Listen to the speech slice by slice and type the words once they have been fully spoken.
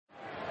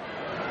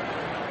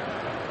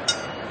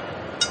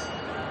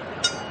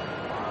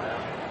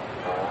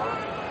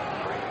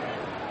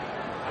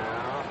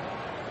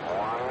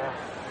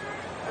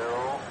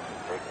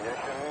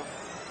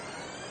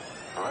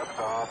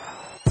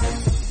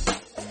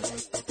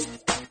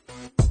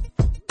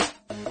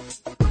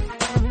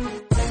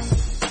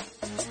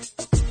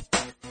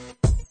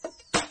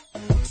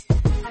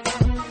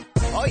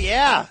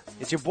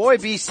It's your boy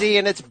BC,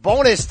 and it's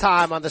bonus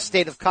time on the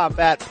State of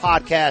Combat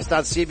podcast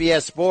on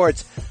CBS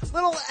Sports.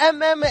 Little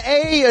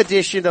MMA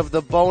edition of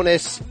the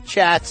bonus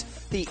chat,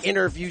 the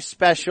interview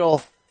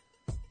special.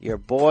 Your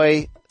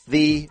boy,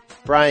 the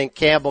Brian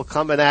Campbell,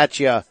 coming at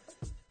you.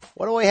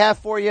 What do we have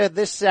for you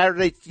this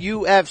Saturday?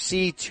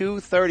 UFC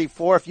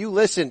 234. If you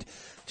listened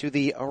to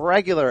the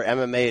regular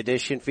MMA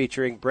edition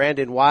featuring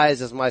Brandon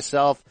Wise as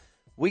myself,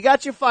 we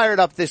got you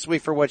fired up this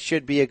week for what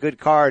should be a good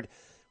card,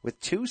 with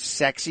two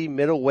sexy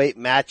middleweight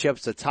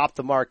matchups atop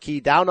the marquee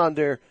down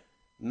under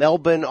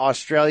Melbourne,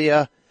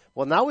 Australia.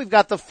 Well, now we've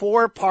got the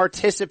 4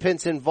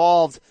 participants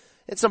involved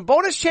and some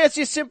bonus chance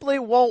you simply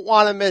won't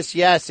want to miss.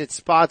 Yes, it's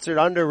sponsored,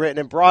 underwritten,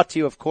 and brought to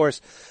you, of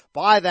course,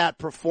 by that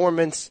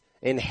performance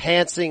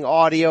enhancing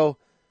audio.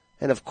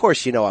 And of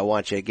course, you know I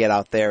want you to get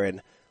out there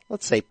and,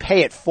 let's say,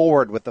 pay it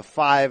forward with the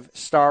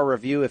 5-star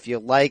review if you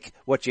like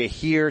what you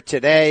hear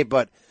today.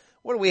 But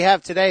what do we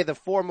have today? The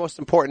 4 most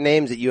important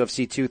names at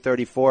UFC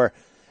 234.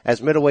 As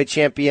middleweight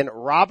champion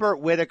Robert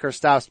Whittaker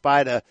stops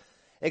by to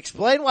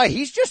explain why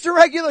he's just a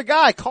regular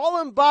guy. Call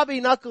him Bobby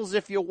Knuckles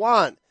if you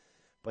want,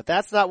 but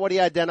that's not what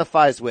he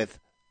identifies with.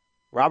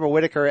 Robert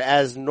Whittaker,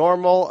 as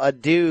normal a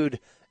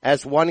dude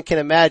as one can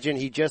imagine,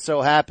 he just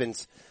so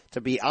happens to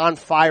be on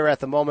fire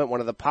at the moment, one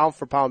of the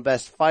pound-for-pound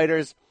best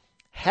fighters,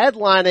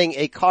 headlining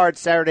a card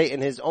Saturday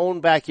in his own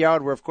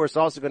backyard. We're, of course,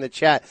 also going to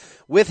chat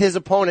with his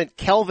opponent,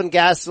 Kelvin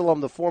Gastelum,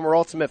 the former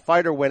Ultimate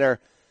Fighter winner.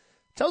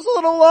 Tells a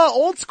little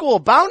old school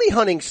bounty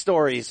hunting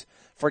stories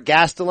for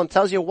Gastelum.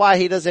 Tells you why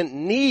he doesn't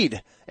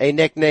need a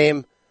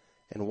nickname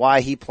and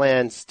why he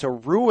plans to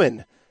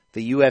ruin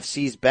the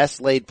UFC's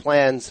best laid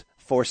plans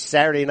for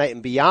Saturday night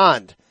and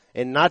beyond.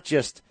 And not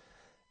just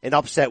an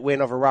upset win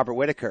over Robert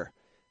Whittaker,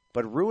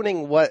 but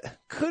ruining what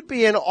could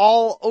be an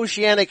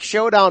all-oceanic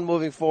showdown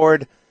moving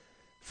forward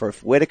for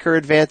if Whittaker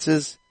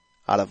advances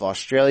out of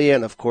Australia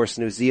and, of course,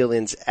 New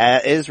Zealand's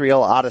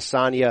Israel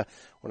Adesanya,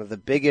 one of the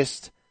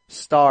biggest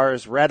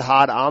stars, red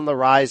hot on the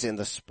rise in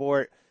the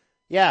sport.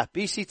 Yeah,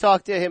 BC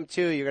talked to him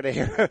too. You're going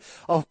to hear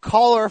a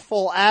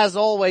colorful, as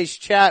always,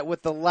 chat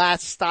with the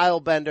last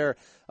style bender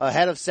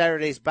ahead of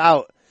Saturday's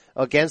bout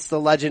against the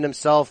legend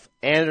himself,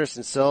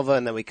 Anderson Silva.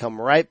 And then we come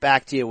right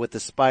back to you with the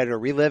Spider,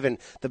 reliving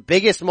the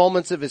biggest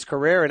moments of his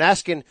career and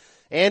asking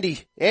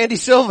Andy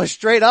Silva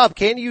straight up,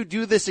 can you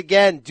do this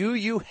again? Do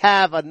you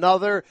have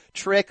another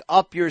trick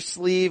up your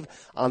sleeve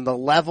on the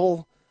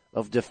level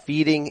of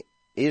defeating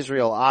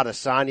Israel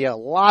Adesanya? A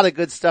lot of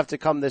good stuff to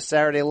come this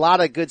Saturday. A lot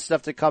of good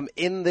stuff to come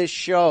in this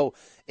show,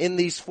 in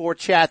these 4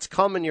 chats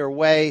coming your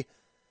way.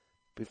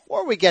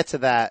 Before we get to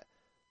that,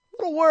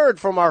 a little word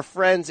from our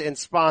friends and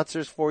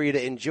sponsors for you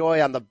to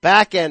enjoy on the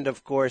back end,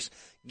 of course.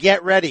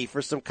 Get ready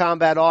for some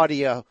combat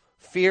audio.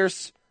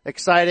 Fierce,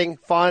 exciting,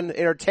 fun,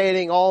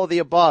 entertaining, all of the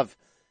above.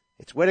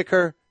 It's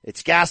Whittaker,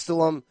 it's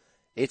Gastelum,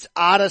 it's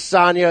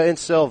Adesanya and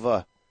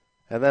Silva.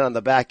 And then on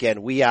the back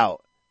end, we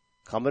out.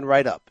 Coming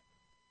right up.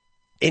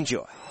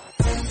 Enjoy.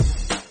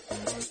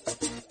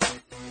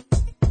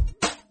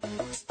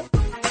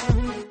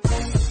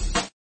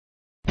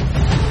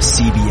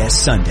 CBS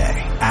Sunday,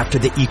 after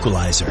the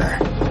Equalizer.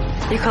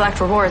 You collect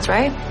rewards,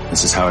 right?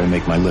 This is how I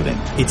make my living.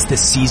 It's the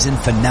season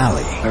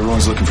finale.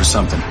 Everyone's looking for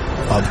something.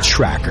 Of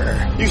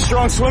Tracker. You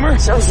strong swimmer?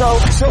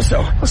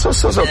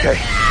 So-so's okay.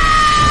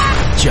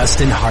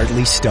 Justin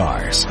Hartley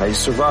stars. How you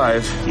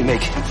survive, you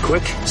make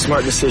quick,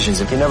 smart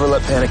decisions if you never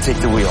let panic take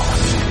the wheel.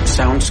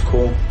 Sounds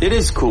cool. It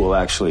is cool,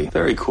 actually.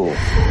 Very cool.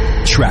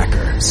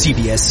 Tracker.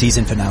 CBS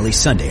season finale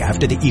Sunday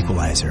after the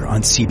Equalizer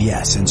on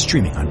CBS and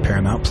streaming on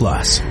Paramount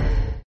Plus.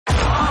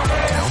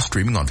 Now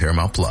streaming on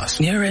Paramount Plus.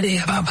 You ready,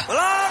 Bob? Well,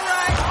 all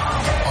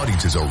right.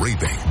 Audiences are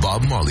raving.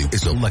 Bob Marley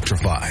is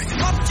electrifying.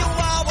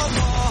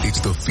 It's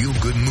the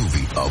feel-good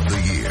movie of the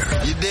year.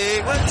 You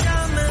dig?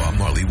 Bob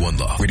Marley, One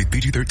Love. Rated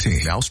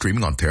PG-13. Now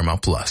streaming on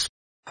Paramount Plus.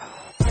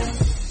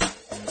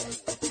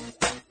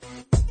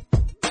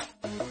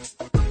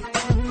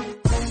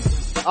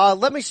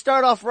 Let me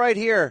start off right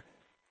here.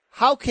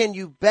 How can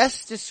you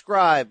best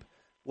describe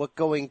what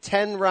going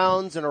 10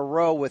 rounds in a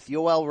row with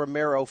Yoel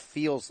Romero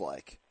feels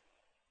like?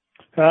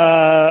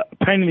 Pain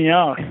in the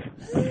ass.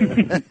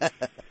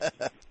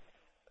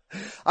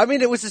 I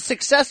mean, it was a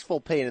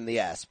successful pain in the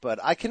ass, but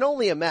I can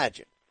only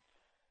imagine.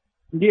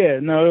 Yeah,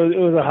 no, it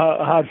was a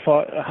hard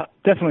fight.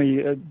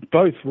 Definitely,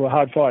 both were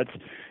hard fights.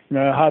 You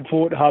know, hard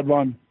fought, hard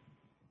won.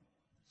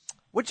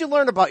 What'd you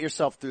learn about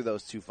yourself through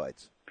those 2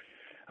 fights?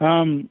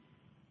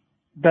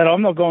 That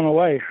I'm not going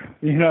away.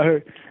 You know,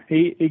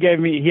 he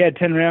had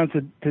 10 rounds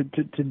to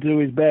do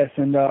his best,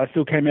 and I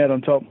still came out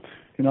on top.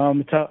 You know,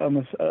 I'm as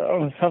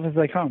tough as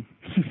they come.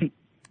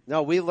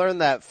 No, we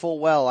learned that full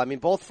well. I mean,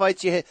 both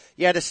fights you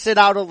had to sit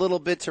out a little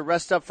bit to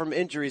rest up from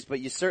injuries,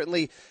 but you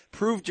certainly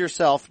proved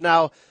yourself.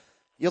 Now,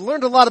 you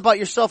learned a lot about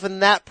yourself in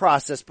that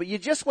process, but you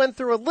just went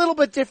through a little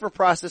bit different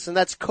process, and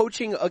that's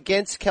coaching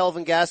against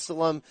Kelvin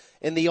Gastelum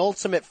in The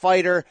Ultimate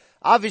Fighter.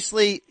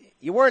 Obviously,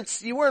 you weren't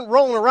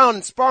rolling around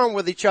and sparring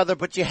with each other,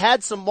 but you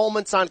had some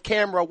moments on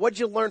camera. What'd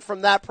you learn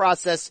from that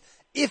process,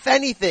 if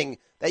anything,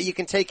 that you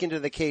can take into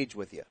the cage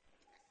with you?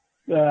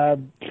 I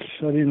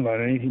didn't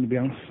learn anything, to be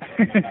honest.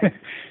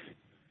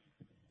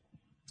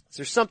 Is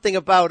there something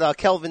about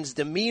Kelvin's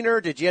demeanor?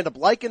 Did you end up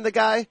liking the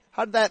guy?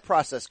 How did that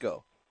process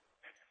go?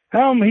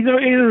 He's a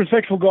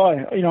respectful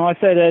guy. You know, I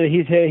stayed out of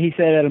his hair, he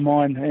stayed out of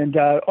mine, and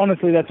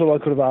honestly, that's all I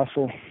could have asked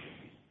for.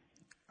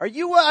 Are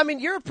you?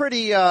 You're a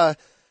pretty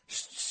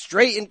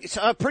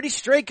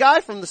straight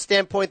guy from the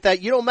standpoint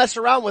that you don't mess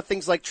around with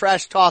things like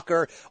trash talk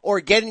or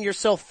getting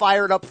yourself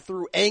fired up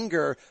through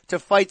anger to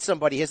fight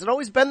somebody. Has it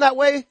always been that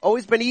way?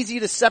 Always been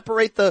easy to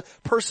separate the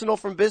personal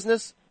from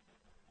business?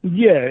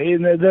 Yeah,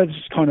 that's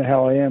kind of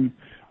how I am.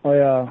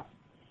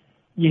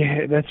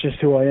 That's just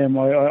who I am.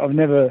 I've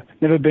never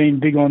been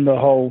big on the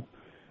whole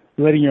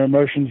letting your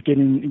emotions get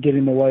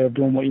in the way of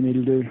doing what you need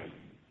to do.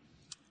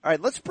 All right,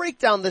 let's break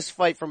down this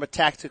fight from a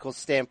tactical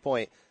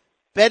standpoint.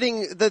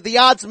 Betting, the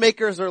odds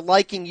makers are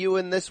liking you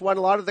in this one.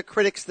 A lot of the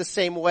critics the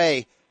same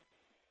way.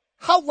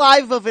 How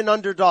live of an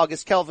underdog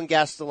is Kelvin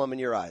Gastelum in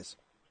your eyes?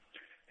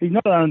 He's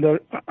not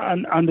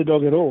an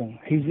underdog at all.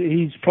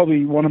 He's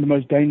probably one of the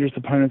most dangerous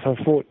opponents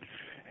I've fought.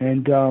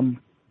 And,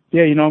 I'm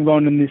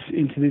going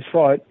into this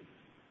fight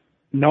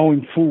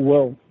knowing full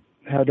well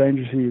how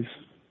dangerous he is.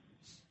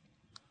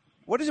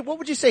 What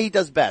would you say he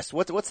does best?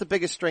 What's the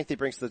biggest strength he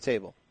brings to the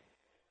table?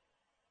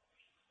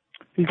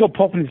 He's got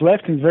pop in his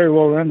left and he's very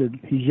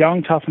well-rounded. He's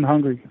young, tough, and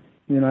hungry.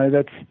 You know,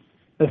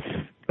 that's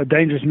a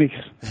dangerous mix.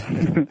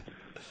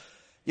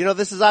 You know,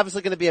 this is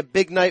obviously going to be a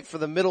big night for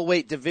the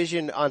middleweight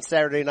division on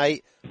Saturday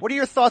night. What are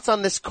your thoughts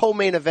on this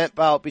co-main event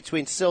bout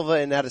between Silva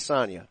and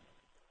Adesanya?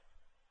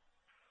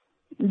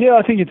 Yeah,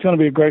 I think it's going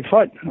to be a great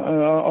fight.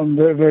 I'm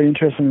very, very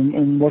interested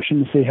in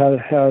watching to see how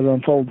it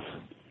unfolds.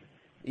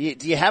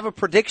 Do you have a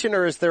prediction,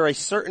 or is there a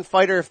certain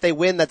fighter, if they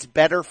win, that's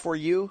better for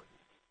you?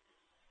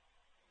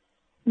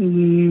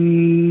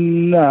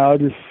 No, I'm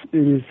just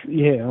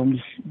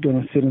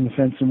going to sit on the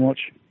fence and watch.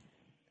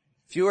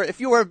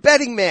 If you were a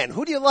betting man,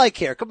 who do you like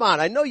here? Come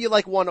on, I know you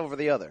like one over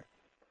the other.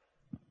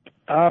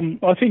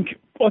 I think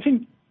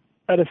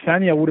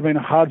Adesanya would have been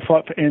a hard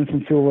fight for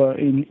Anderson Silva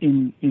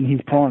in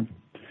his prime.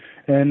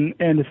 And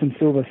Anderson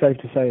Silva, safe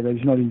to say that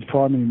he's not in his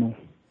prime anymore.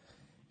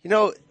 You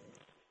know,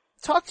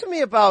 talk to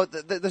me about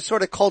the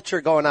sort of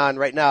culture going on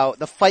right now,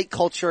 the fight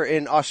culture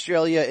in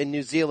Australia and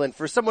New Zealand.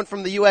 For someone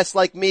from the U.S.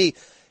 like me,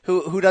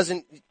 who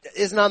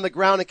isn't on the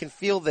ground and can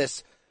feel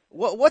this,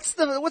 what's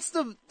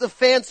the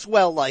fan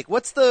swell like?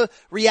 What's the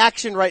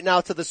reaction right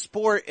now to the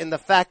sport and the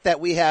fact that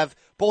we have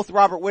both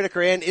Robert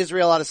Whittaker and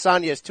Israel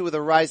Adesanya as two of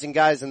the rising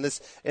guys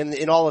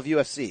in all of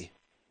UFC?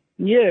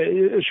 Yeah,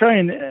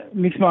 Australian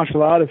mixed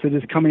martial artists are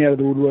just coming out of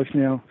the woodworks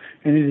now,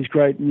 and it is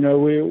great. You know,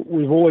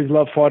 we've always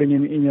loved fighting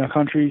in our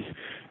countries,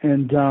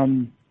 and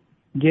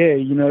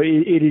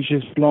it is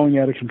just blowing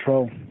out of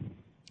control.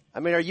 I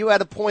mean, are you at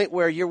a point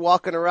where you're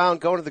walking around,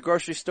 going to the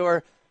grocery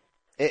store?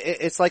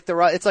 It's like a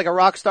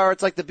rock star.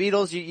 It's like the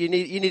Beatles. You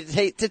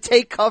need to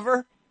take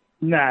cover.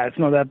 Nah, it's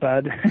not that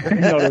bad.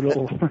 Not at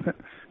all.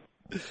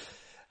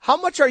 How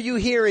much are you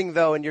hearing,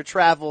 though, in your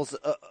travels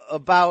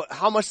about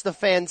how much the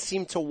fans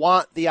seem to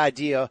want the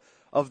idea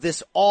of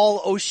this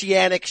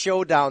all-oceanic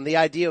showdown, the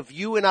idea of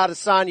you and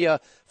Adesanya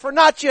for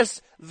not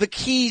just the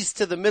keys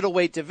to the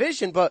middleweight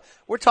division, but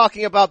we're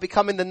talking about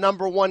becoming the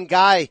number one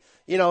guy,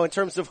 you know, in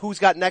terms of who's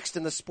got next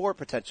in the sport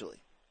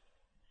potentially?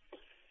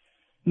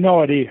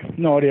 No idea.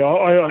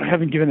 I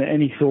haven't given it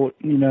any thought.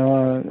 You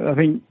know, I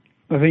think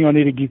I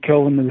need to give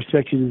Kelvin the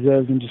respect he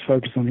deserves and just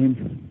focus on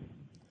him.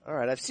 All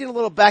right, I've seen a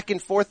little back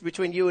and forth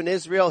between you and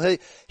Israel. Him,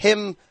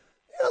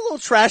 a little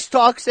trash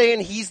talk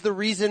saying he's the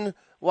reason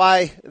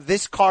why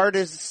this card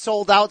is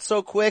sold out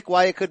so quick,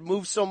 why it could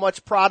move so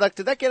much product.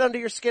 Did that get under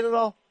your skin at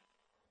all?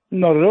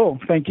 Not at all.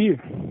 Thank you.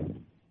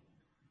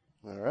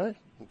 All right,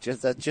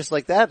 just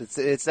like that.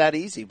 It's that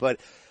easy. But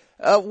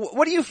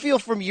what do you feel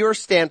from your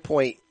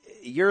standpoint?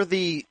 You're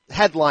the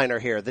headliner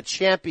here, the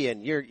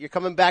champion. You're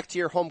coming back to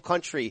your home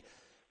country.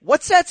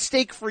 What's at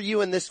stake for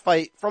you in this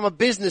fight from a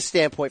business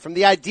standpoint, from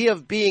the idea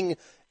of being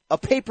a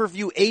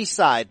pay-per-view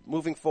A-side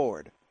moving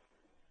forward?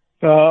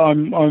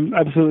 I'm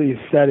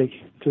absolutely ecstatic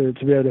to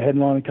be able to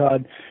headline a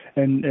card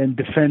and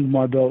defend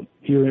my belt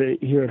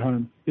here at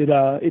home.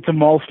 It's a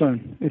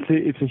milestone.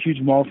 It's a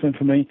huge milestone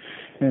for me,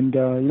 and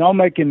I'm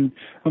making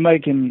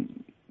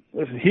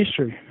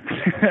history.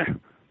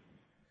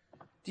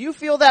 Do you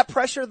feel that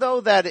pressure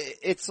though, that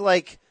it's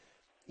like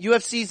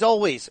UFC's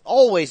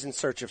always in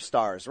search of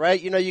stars, right?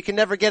 You know, you can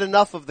never get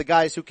enough of the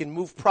guys who can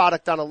move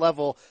product on a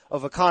level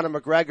of a Conor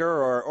McGregor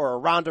or a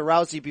Ronda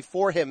Rousey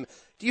before him.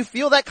 Do you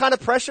feel that kind of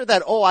pressure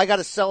that, I got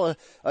to sell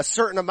a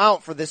certain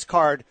amount for this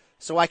card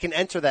so I can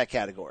enter that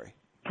category?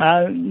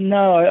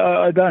 No,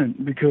 I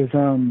don't, because,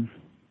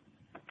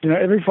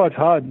 every fight's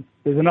hard.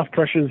 There's enough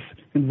pressures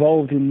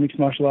involved in mixed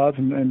martial arts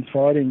and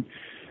fighting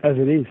as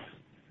it is.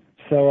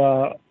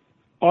 So,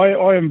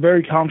 I am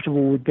very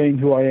comfortable with being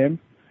who I am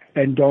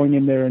and going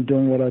in there and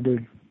doing what I do.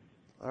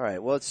 All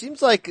right. Well, it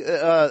seems like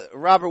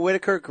Robert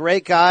Whittaker,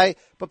 great guy,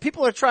 but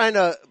people are trying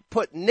to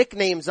put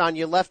nicknames on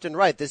you left and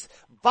right. This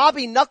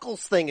Bobby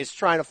Knuckles thing is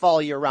trying to follow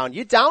you around.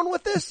 You down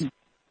with this?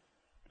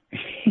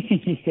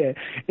 Yeah,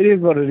 it is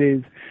what it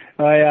is.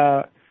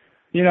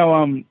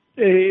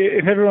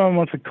 If everyone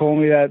wants to call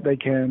me that, they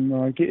can.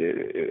 Like,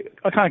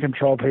 I can't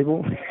control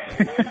people.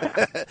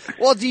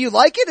 Well, do you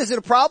like it? Is it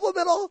a problem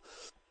at all?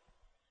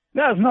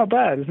 No, it's not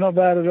bad. It's not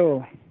bad at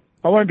all.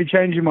 I won't be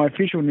changing my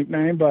official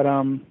nickname, but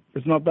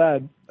it's not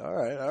bad. All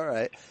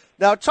right.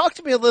 Now, talk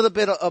to me a little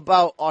bit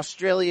about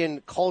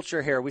Australian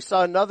culture here. We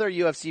saw another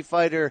UFC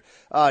fighter,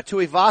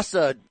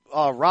 Tuivasa,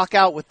 rock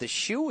out with the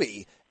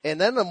shoey. And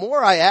then the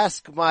more I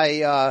ask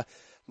my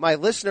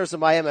listeners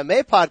of my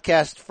MMA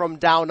podcast from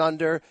down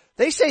under,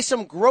 they say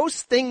some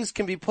gross things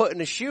can be put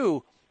in a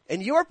shoe,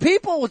 and your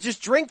people will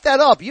just drink that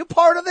up. You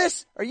part of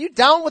this? Are you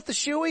down with the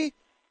shoey?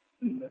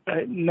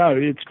 No,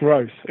 it's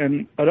gross,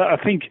 and I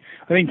think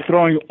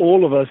throwing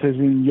all of us, as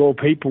in your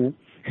people,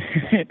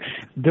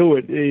 do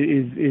it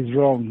is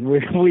wrong.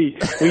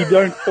 We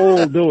don't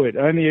all do it.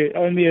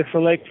 Only a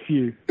select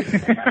few.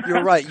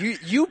 You're right.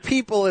 You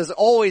people has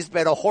always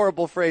been a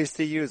horrible phrase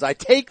to use. I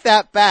take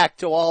that back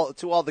to all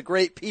the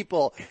great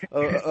people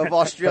of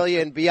Australia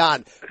and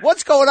beyond.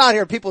 What's going on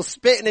here? People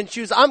spitting in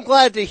shoes. I'm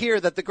glad to hear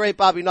that the great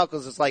Bobby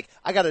Knuckles is like,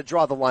 I got to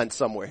draw the line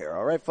somewhere here.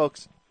 All right,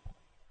 folks.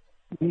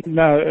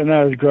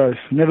 No, it's gross.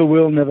 Never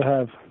will, never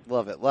have.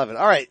 Love it.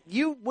 All right.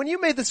 When you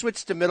made the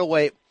switch to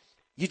middleweight,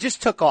 you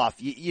just took off.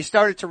 You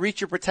started to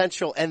reach your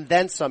potential and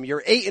then some.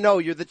 You're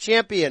 8-0. You're the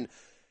champion.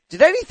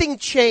 Did anything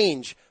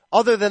change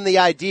other than the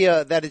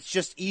idea that it's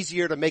just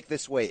easier to make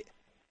this weight?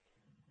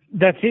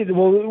 That's it.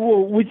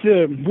 Well, with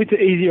the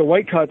easier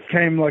weight cuts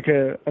came like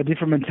a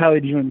different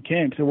mentality during the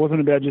camps. It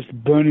wasn't about just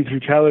burning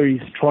through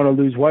calories trying to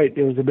lose weight.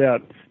 It was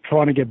about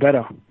trying to get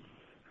better.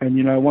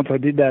 And once I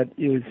did that,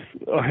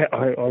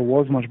 I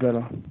was much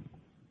better.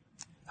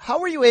 How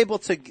were you able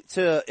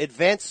to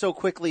advance so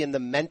quickly in the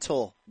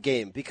mental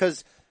game?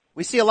 Because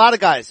we see a lot of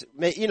guys,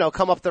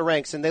 come up the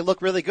ranks and they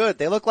look really good.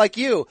 They look like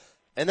you.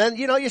 And then,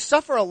 you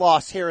suffer a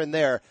loss here and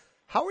there.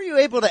 How were you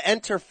able to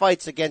enter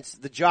fights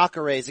against the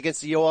Jacares,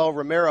 against the Yoel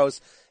Romeros,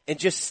 and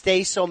just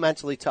stay so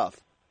mentally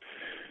tough?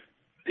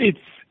 It's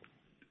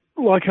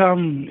like,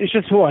 it's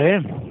just who I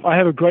am. I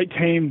have a great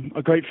team,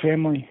 a great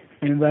family,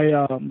 and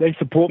they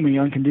support me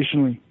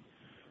unconditionally.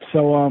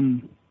 So, I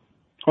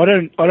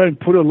don't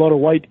put a lot of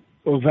weight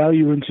or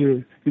value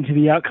into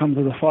the outcomes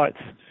of the fights.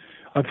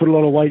 I put a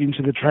lot of weight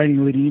into the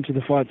training leading into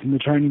the fights and the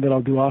training that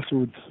I'll do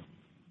afterwards.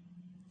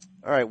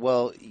 All right,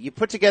 well, you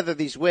put together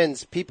these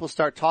wins, people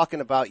start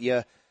talking about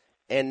you,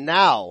 and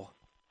now,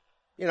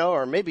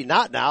 or maybe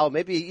not now,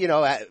 maybe,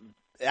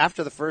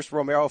 after the first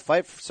Romero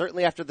fight,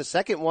 certainly after the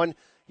second one,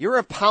 you're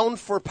a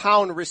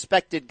pound-for-pound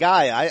respected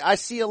guy. I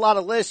see a lot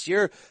of lists.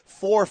 You're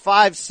 4,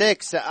 5,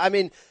 6. I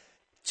mean,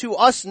 to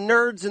us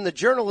nerds in the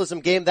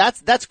journalism game,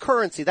 that's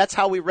currency. That's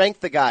how we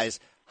rank the guys.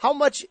 How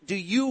much do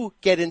you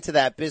get into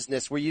that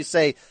business where you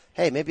say,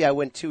 hey, maybe I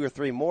win 2 or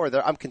 3 more,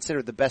 I'm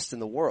considered the best in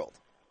the world?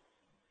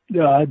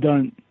 Yeah, I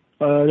don't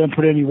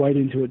put any weight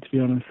into it, to be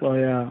honest.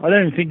 I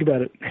don't even think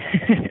about it.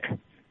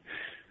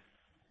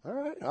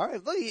 All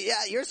right. Look,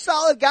 yeah, you're a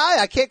solid guy.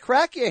 I can't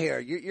crack you here.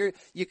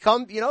 You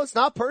come, it's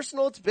not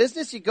personal, it's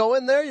business. You go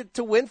in there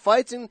to win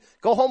fights and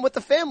go home with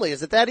the family.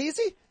 Is it that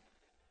easy?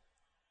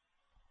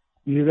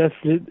 Yeah, that's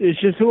it. It's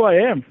just who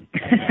I am.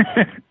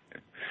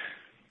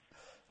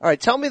 All right,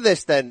 tell me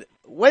this then.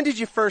 When did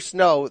you first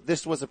know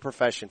this was a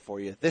profession for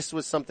you? This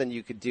was something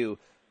you could do.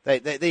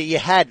 That you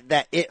had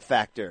that it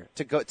factor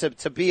to go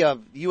to be a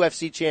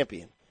UFC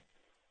champion.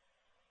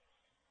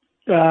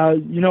 I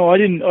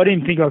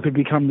didn't think I could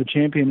become the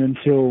champion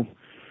until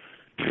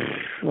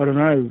I don't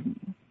know,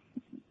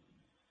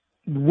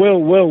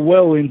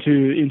 well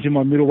into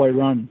my middleweight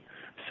run.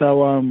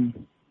 So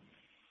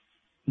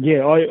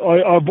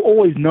I've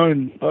always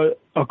known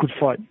I could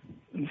fight.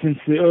 Since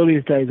the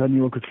earliest days, I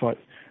knew I could fight,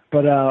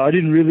 but I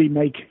didn't really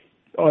make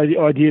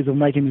ideas of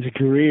making this a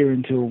career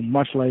until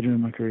much later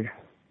in my career.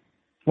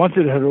 Once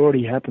it had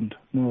already happened,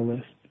 more or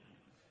less.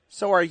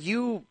 So are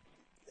you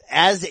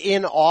as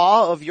in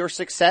awe of your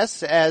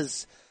success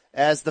as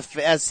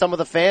some of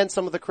the fans,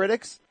 some of the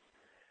critics?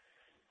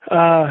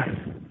 No, I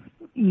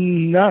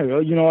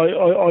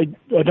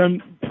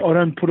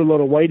don't put a lot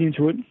of weight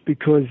into it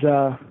because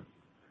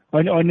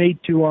I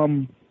need to I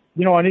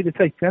need to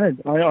take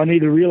centered. I need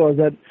to realize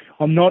that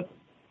I'm not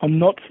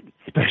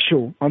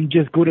special. I'm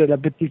just good at a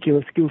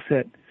particular skill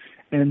set,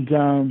 and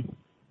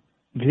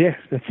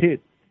that's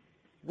it.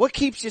 What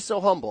keeps you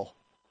so humble?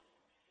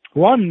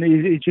 One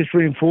is just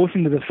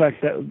reinforcing to the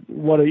fact that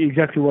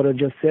exactly what I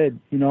just said.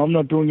 I'm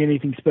not doing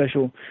anything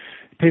special.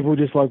 People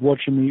just like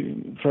watching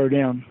me throw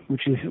down,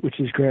 which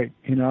is great.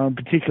 I'm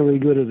particularly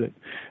good at it.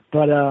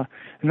 But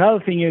another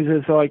thing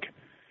is like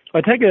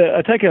I take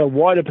a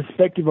wider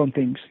perspective on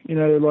things.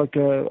 Like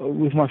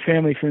with my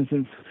family, for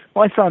instance,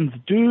 my sons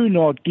do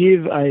not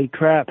give a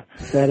crap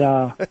that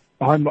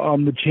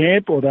I'm the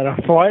champ or that I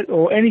fight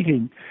or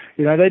anything.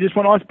 They just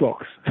want ice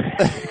blocks.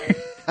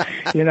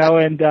 When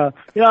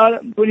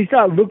you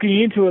start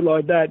looking into it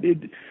like that,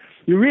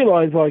 you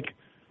realize like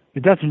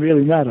it doesn't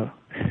really matter.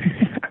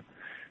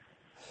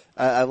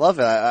 I love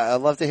it. I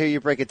love to hear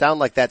you break it down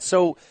like that.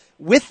 So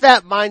with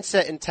that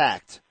mindset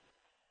intact,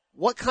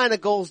 what kind of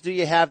goals do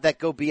you have that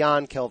go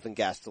beyond Kelvin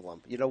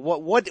Gastelum? You know,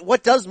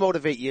 what does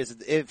motivate you?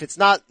 If it's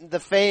not the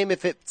fame,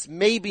 if it's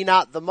maybe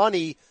not the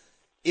money,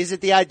 is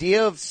it the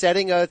idea of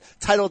setting a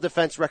title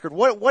defense record?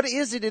 What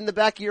is it in the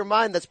back of your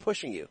mind that's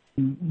pushing you?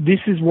 This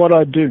is what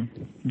I do.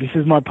 This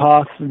is my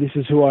path. This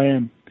is who I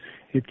am.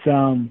 It's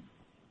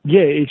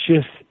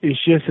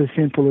it's just as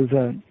simple as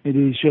that. It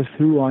is just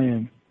who I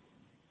am.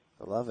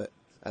 I love it.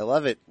 I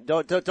love it.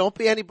 Don't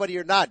be anybody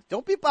you're not.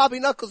 Don't be Bobby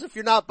Knuckles if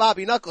you're not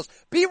Bobby Knuckles.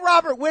 Be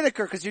Robert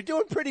Whittaker, because you're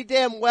doing pretty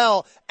damn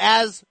well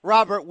as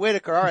Robert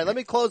Whittaker. All right, let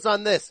me close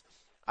on this.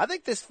 I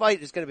think this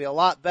fight is going to be a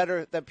lot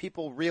better than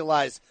people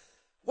realize.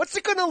 What's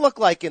it going to look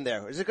like in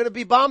there? Is it going to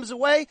be bombs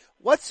away?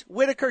 What's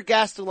Whittaker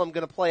Gastelum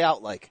going to play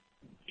out like?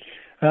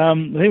 I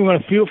think we're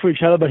going to feel for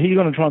each other, but he's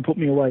going to try and put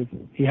me away.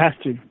 He has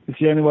to. It's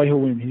the only way he'll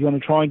win. He's going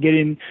to try and get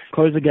in,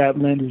 close the gap,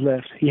 land his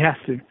left. He has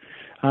to.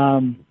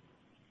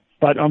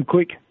 But I'm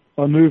quick.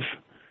 I move,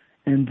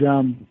 and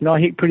I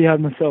hit pretty hard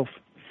myself,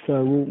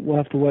 so we'll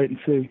have to wait and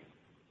see.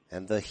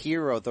 And the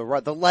hero, the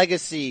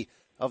legacy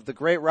of the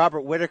great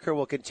Robert Whittaker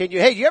will continue.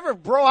 Hey, do you ever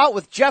bro out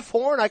with Jeff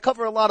Horn? I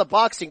cover a lot of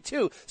boxing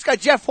too. This guy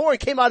Jeff Horn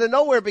came out of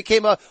nowhere,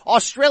 became an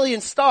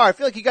Australian star. I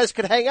feel like you guys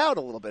could hang out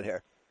a little bit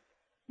here.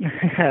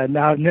 No,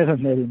 I've never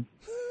met him.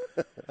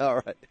 All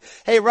right.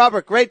 Hey,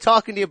 Robert, great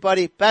talking to you,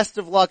 buddy. Best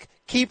of luck.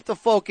 Keep the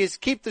focus.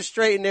 Keep the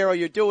straight and narrow.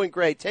 You're doing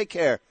great. Take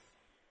care.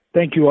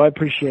 Thank you. I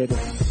appreciate it.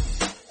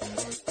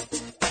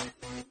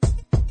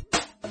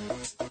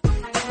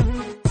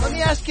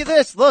 Ask you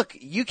this. Look,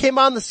 you came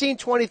on the scene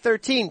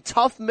 2013,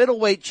 tough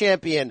middleweight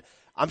champion.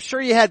 I'm sure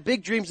you had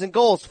big dreams and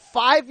goals.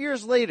 5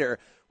 years later,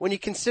 when you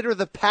consider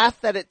the path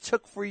that it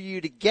took for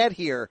you to get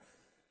here,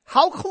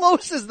 how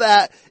close is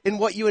that in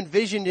what you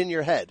envisioned in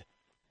your head?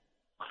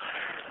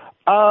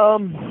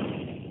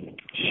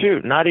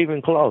 Shoot, not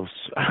even close.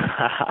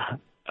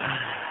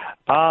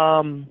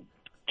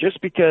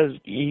 Just because,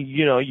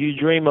 you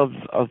dream of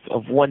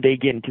one day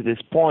getting to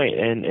this point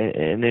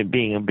and it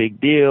being a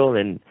big deal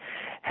and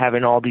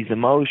having all these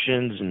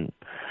emotions,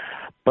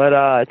 but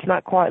it's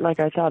not quite like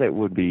I thought it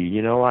would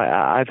be.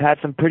 I've had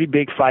some pretty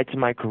big fights in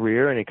my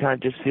career, and it kind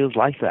of just feels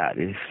like that.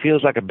 It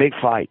feels like a big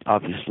fight,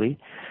 obviously.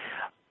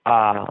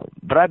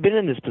 But I've been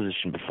in this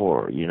position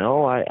before.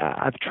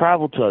 I've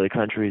traveled to other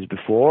countries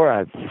before.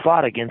 I've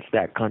fought against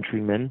that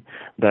countryman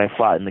that I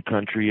fought in the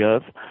country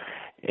of,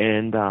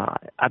 and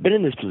I've been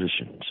in this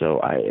position. So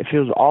it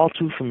feels all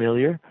too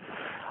familiar.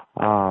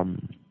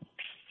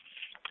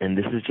 And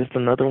this is just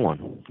another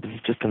one.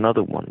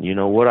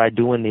 What I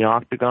do in the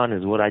octagon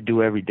is what I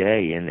do every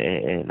day,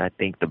 and I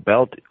think the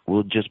belt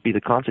will just be the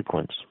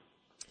consequence.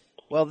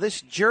 Well, this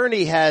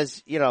journey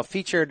has,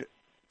 featured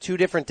 2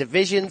 different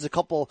divisions, a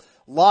couple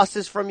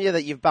losses from you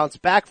that you've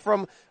bounced back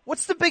from.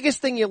 What's the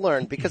biggest thing you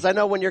learned? Because I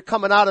know when you're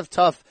coming out of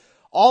tough,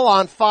 all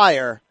on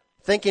fire,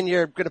 thinking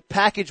you're going to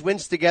package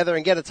wins together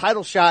and get a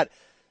title shot,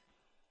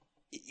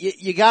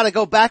 you got to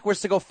go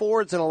backwards to go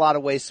forwards in a lot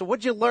of ways. So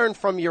what'd you learn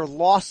from your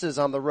losses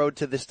on the road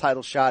to this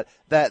title shot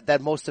that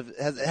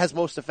has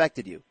most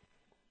affected you?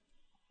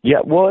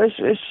 Yeah, well,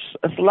 it's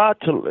a lot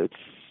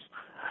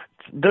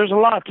there's a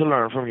lot to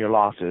learn from your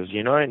losses,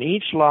 and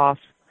each loss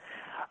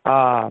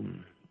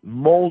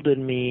molded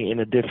me in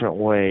a different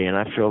way, and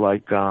I feel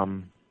like I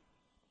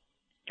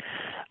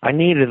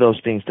needed those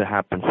things to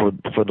happen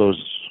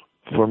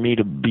for me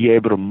to be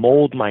able to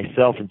mold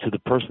myself into the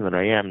person that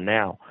I am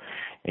now,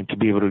 and to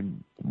be able to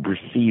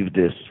receive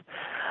this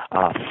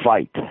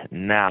fight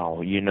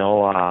now.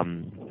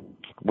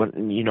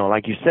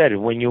 Like you said,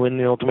 when you win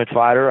the Ultimate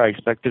Fighter, I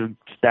expected to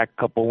stack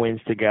a couple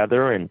wins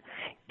together and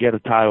get a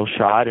title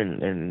shot,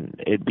 and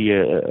it'd be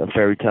a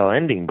fairy tale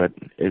ending, but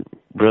it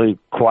really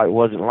quite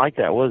wasn't like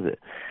that, was it?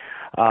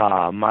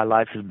 My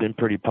life has been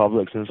pretty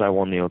public since I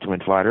won the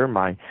Ultimate Fighter.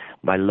 My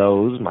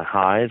lows, my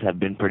highs have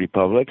been pretty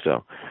public,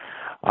 so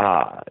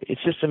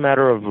it's just a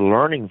matter of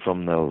learning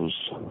from those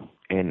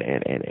and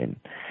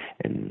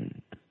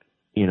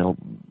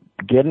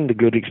getting the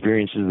good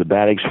experiences, the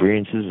bad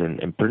experiences,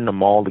 and putting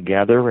them all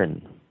together.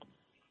 And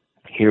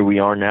here we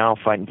are now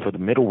fighting for the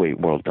middleweight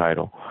world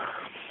title.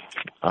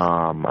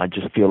 I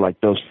just feel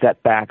like those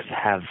setbacks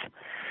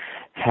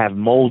have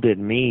molded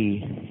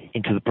me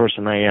into the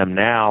person I am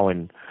now,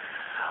 and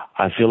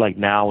I feel like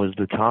now is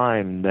the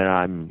time that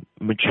I'm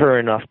mature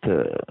enough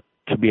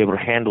to be able to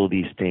handle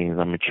these things.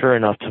 I'm mature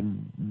enough to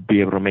be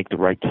able to make the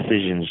right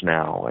decisions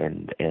now,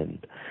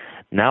 and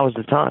now is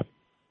the time.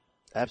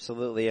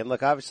 Absolutely. And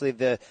look, obviously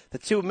the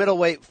 2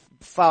 middleweight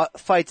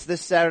fights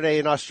this Saturday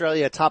in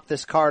Australia atop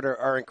this card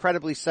are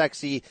incredibly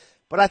sexy,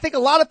 but I think a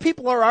lot of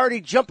people are already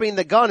jumping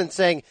the gun and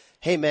saying,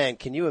 hey man,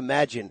 can you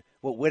imagine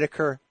what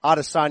Whittaker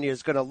Adesanya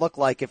is going to look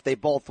like if they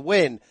both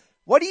win?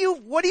 What do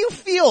you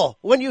feel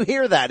when you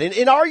hear that?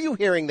 And are you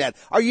hearing that?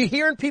 Are you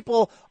hearing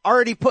people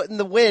already putting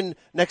the win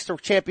next to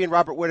champion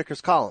Robert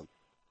Whittaker's column?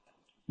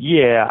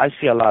 Yeah, I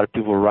see a lot of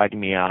people writing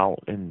me out,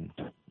 and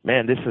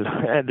man, this is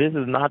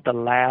not the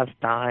last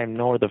time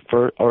nor the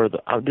first,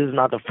 this is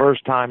not the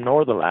first time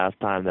nor the last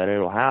time that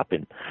it'll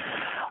happen.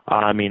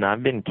 I mean,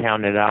 I've been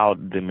counted out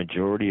the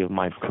majority of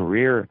my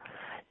career,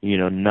 You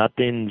know,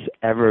 nothing's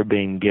ever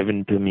been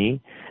given to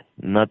me.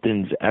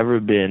 Nothing's ever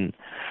been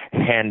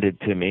handed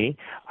to me.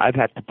 I've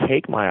had to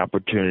take my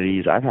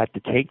opportunities. I've had to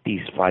take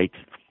these fights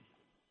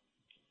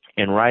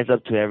and rise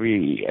up to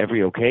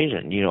every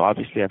occasion. You know,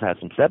 obviously I've had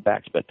some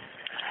setbacks, but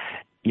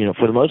you know,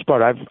 for the most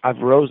part, I've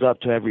rose up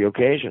to every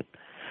occasion,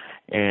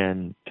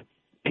 and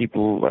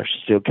people are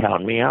still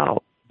counting me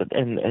out. But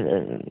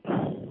and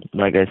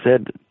like I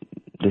said,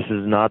 this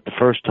is not the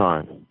first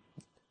time.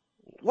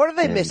 What are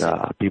they missing?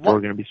 People are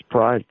going to be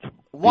surprised.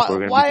 People are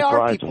going to be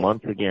surprised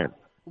once again.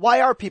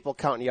 Why are people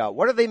counting you out?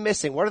 What are they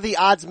missing? What are the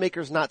odds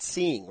makers not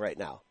seeing right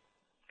now?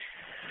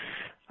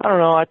 I don't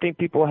know. I think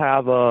people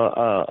have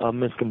a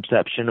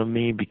misconception of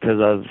me because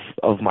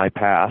of my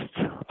past,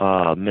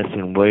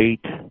 missing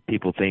weight.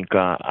 People think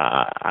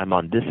I'm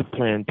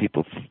undisciplined.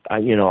 People,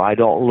 I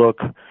don't look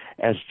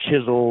as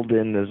chiseled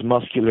and as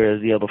muscular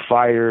as the other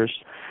fighters.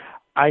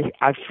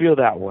 I feel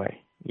that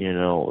way. You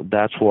know,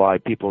 that's why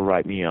people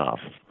write me off,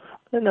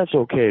 and that's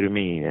okay to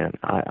me. And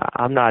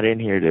I'm not in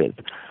here to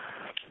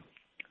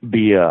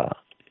be a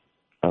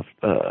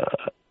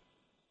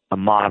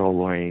model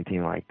or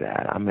anything like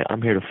that.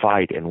 I'm here to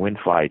fight and win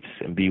fights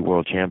and be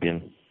world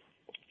champion.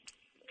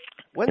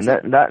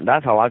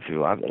 That's how I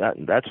feel.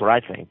 That's what I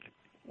think.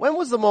 When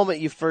was the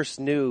moment you first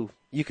knew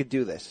you could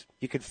do this?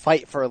 You could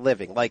fight for a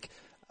living. Like,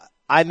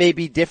 I may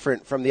be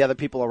different from the other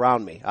people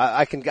around me.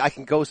 I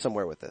can go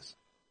somewhere with this.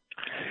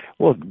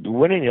 Well,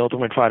 winning the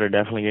Ultimate Fighter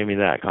definitely gave me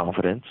that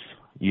confidence.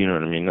 You know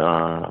what I mean?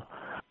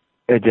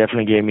 It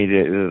definitely gave me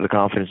the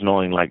confidence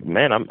knowing, like,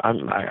 man,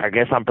 I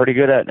guess I'm pretty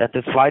good at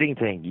this fighting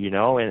thing, you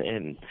know.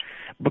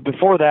 But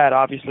before that,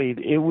 obviously,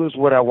 it was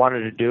what I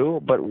wanted to do.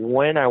 But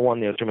when I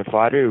won the Ultimate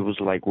Fighter, it was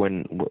like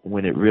when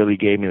it really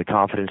gave me the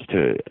confidence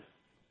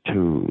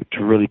to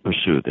really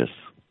pursue this.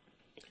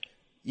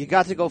 You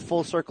got to go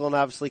full circle and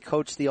obviously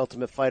coach the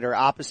Ultimate Fighter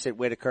opposite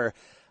Whittaker.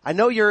 I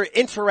know your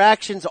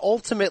interactions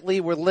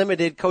ultimately were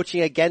limited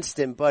coaching against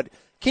him, but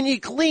can you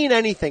glean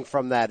anything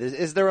from that?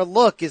 Is there a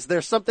look? Is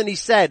there something he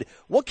said?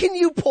 What can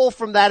you pull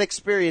from that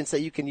experience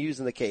that you can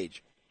use in the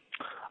cage?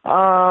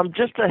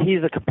 Just that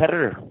he's a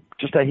competitor.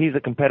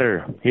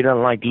 He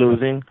doesn't like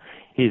losing.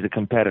 He's a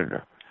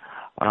competitor.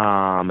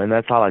 And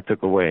that's all I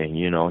took away.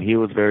 You know, he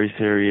was very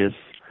serious.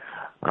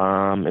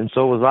 And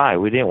so was I.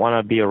 We didn't want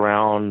to be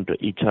around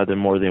each other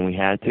more than we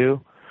had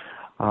to.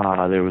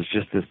 There was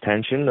just this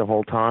tension the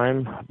whole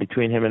time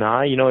between him and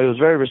I. You know, it was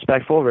very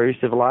respectful, very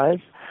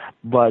civilized.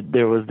 But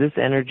there was this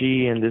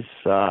energy and this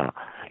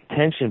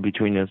tension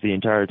between us the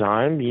entire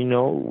time. You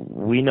know,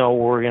 we know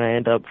we're going to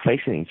end up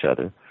facing each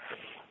other.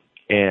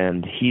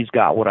 And he's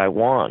got what I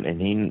want. And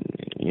he,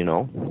 you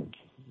know,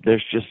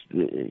 there's just,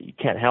 you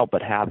can't help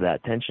but have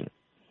that tension.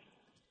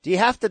 Do you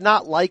have to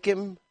not like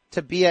him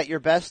to be at your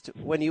best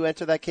when you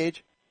enter that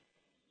cage?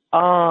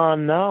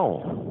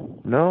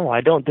 No,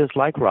 I don't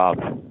dislike Rob.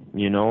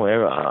 You know,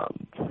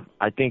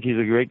 I think he's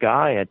a great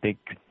guy. I think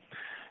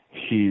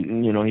he's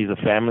a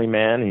family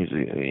man.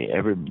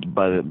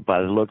 By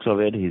the looks of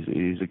it,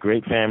 he's a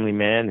great family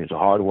man. He's a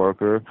hard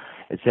worker,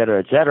 et cetera,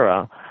 et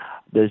cetera.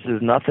 This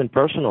is nothing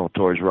personal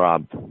towards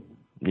Rob.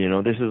 You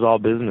know, this is all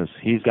business.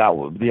 He's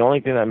got, the only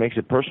thing that makes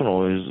it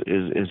personal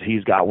is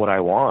he's got what I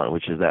want,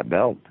 which is that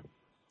belt.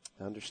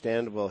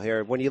 Understandable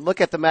here. When you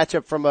look at the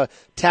matchup from a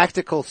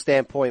tactical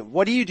standpoint,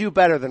 what do you do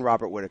better than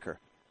Robert Whittaker?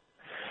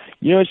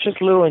 You know, it's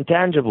just little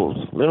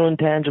intangibles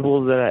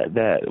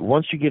that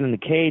once you get in the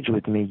cage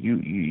with me,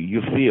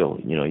 you feel.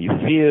 You know, you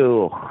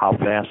feel how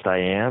fast I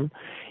am.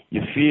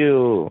 You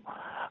feel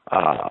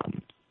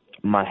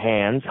my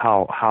hands,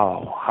 how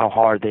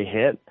hard they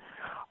hit.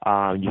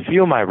 You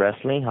feel my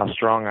wrestling, how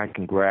strong I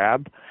can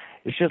grab.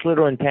 It's just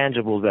little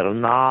intangibles that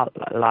not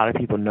a lot of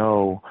people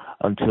know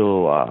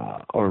until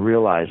or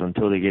realize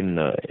until they get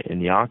in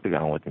the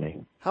octagon with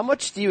me. How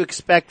much do you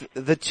expect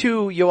the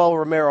two Yoel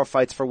Romero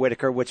fights for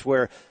Whittaker, which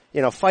were,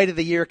 you know, fight of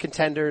the year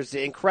contenders,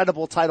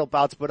 incredible title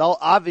bouts, but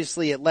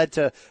obviously it led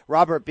to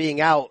Robert being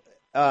out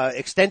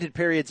extended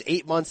periods,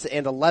 8 months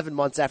and 11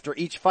 months after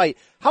each fight.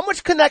 How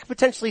much can that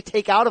potentially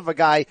take out of a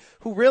guy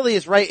who really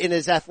is right in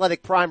his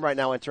athletic prime right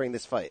now entering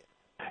this fight?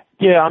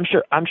 Yeah,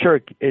 I'm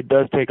sure it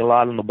does take a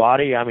lot on the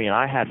body. I mean,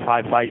 I had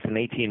 5 fights in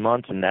 18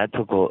 months, and that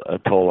took a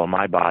toll on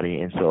my body.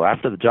 And so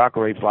after the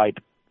Jacare fight,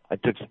 I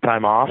took some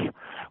time off,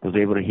 was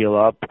able to heal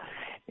up,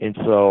 and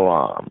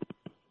so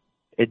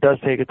it does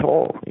take a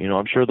toll. You know,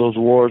 I'm sure those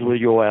wars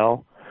with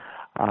Yoel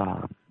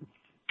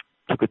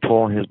took a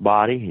toll on his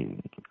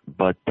body,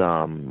 but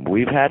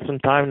we've had some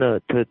time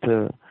to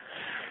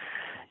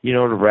you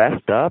know, to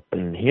rest up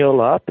and heal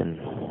up, and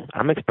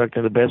I'm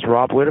expecting the best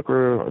Rob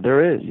Whittaker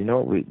there is. You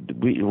know,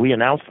 we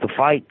announced the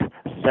fight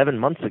 7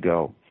 months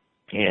ago,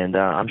 and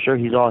I'm sure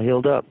he's all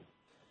healed up.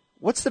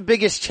 What's the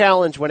biggest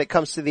challenge when it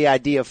comes to the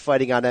idea of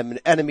fighting on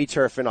enemy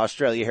turf in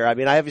Australia here? I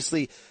mean,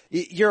 obviously,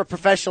 you're a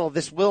professional.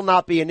 This will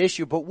not be an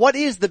issue, but what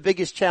is the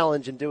biggest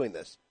challenge in doing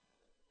this?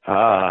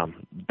 The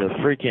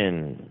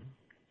freaking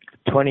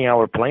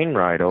 20-hour plane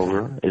ride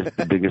over is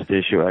the biggest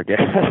issue, I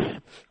guess.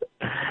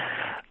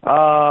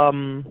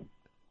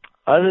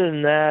 Other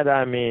than that,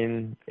 I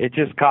mean, it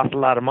just costs a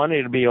lot of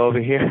money to be over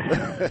here.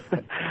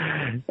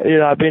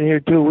 I've been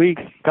here 2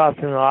 weeks,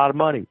 costing a lot of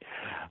money.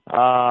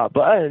 But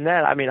other than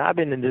that, I mean, I've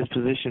been in this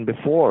position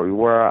before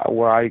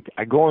where I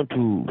go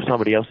into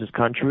somebody else's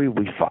country,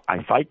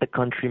 I fight the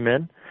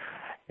countrymen,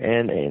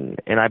 and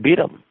I beat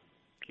them.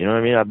 You know what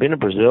I mean? I've been to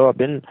Brazil, I've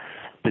been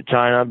to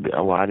China.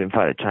 Well, I didn't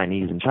fight a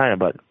Chinese in China,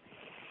 but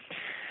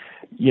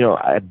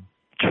I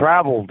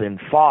traveled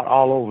and fought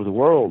all over the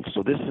world.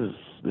 So this is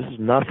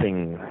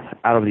nothing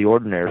out of the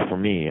ordinary for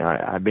me.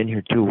 I've been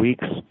here 2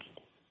 weeks.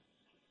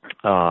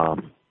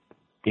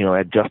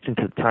 Adjusting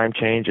to the time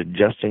change,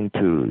 adjusting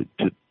to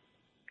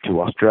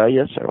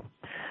Australia. So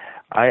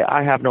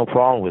I have no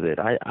problem with it.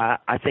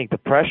 I think the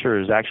pressure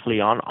is actually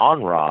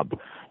on Rob,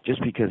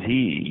 just because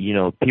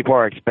people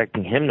are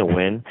expecting him to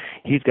win.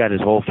 He's got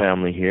his whole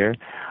family here.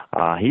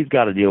 He's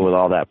got to deal with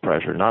all that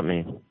pressure, not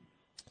me.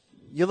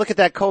 You look at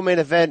that co-main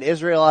event,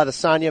 Israel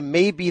Adesanya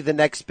may be the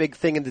next big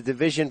thing in the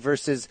division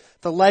versus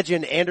the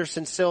legend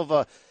Anderson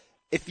Silva.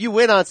 If you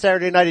win on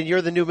Saturday night and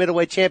you're the new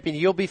middleweight champion,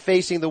 you'll be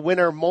facing the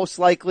winner most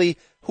likely.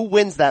 Who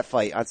wins that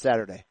fight on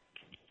Saturday?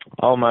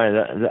 Oh my,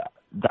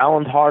 that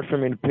one's hard for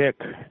me to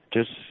pick.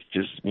 Just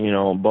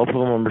both of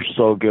them are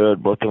so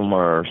good. Both of them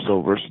are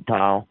so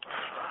versatile.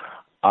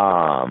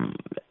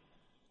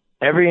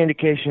 Every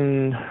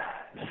indication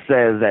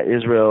says that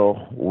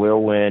Israel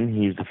will win.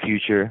 He's the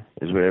future,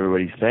 is what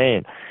everybody's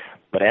saying.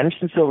 But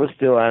Anderson Silva is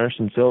still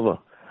Anderson Silva.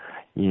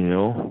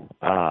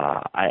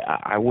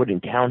 I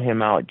wouldn't count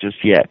him out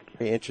just yet.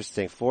 Very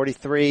interesting.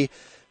 43,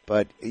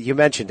 but you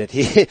mentioned it.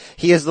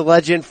 He is the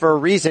legend for a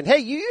reason. Hey,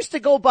 you used to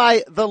go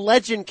by the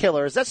Legend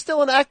Killer. Is that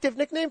still an active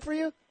nickname for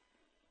you?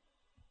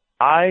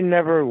 I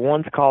never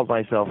once called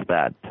myself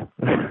that.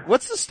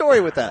 What's the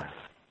story with that?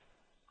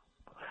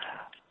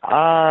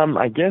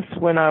 I guess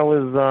when I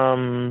was,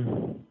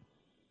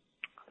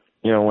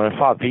 when I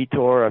fought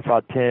Vitor, I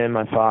fought Tim,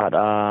 I fought,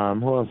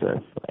 who was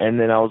it? And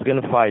then I was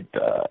going to fight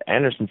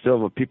Anderson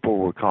Silva. People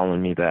were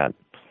calling me that.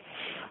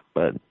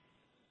 But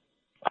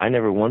I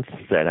never once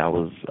said I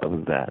was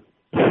that.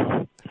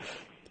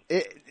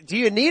 Do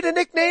you need a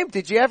nickname?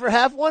 Did you ever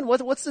have one?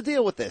 What's the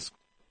deal with this?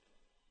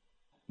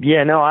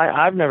 Yeah, no,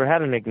 I've never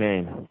had a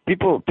nickname.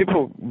 People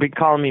be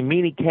calling me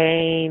Meanie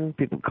Kane.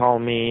 People call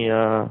me,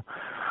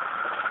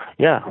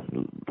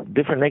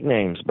 different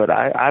nicknames. But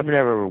I've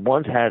never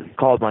once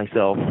called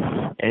myself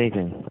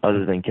anything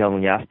other than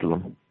Kelvin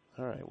Gastelum.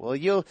 All right. Well,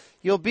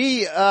 there'll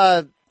be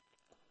a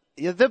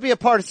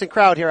partisan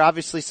crowd here,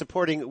 obviously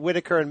supporting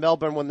Whittaker in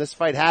Melbourne when this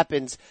fight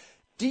happens.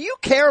 Do you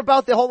care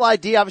about the whole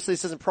idea? Obviously,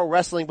 this isn't pro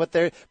wrestling, but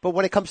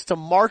when it comes to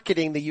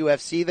marketing the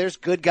UFC, there's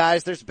good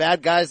guys, there's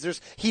bad guys,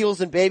 there's heels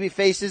and baby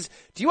faces.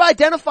 Do you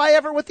identify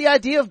ever with the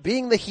idea of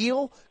being the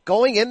heel,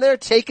 going in there,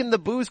 taking the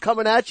boos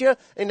coming at you,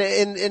 in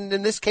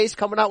this case,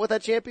 coming out with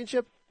that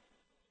championship?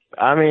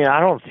 I mean, I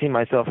don't see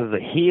myself as a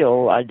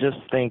heel. I just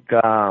think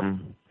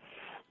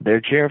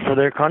they're cheering for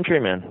their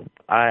countrymen.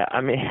 I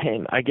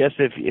mean, I guess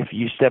if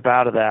you step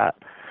out of that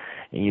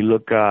and you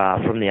look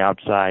from the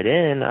outside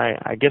in,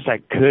 I guess I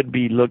could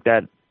be looked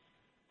at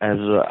as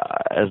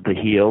the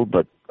heel,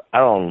 but I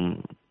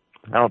don't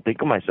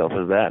think of myself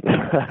as that.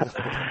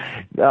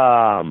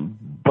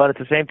 But at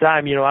the same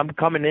time, I'm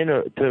coming in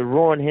to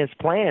ruin his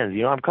plans.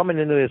 I'm coming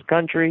into his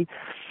country,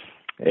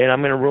 and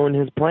I'm going to ruin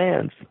his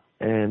plans.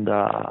 And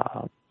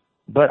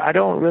but I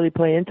don't really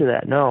play into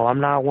that. No,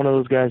 I'm not one of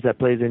those guys that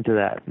plays into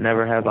that.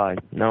 Never have I.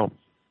 No.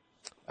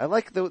 I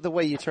like the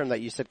way you termed that.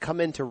 You said come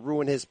in to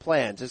ruin his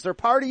plans. Is there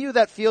part of you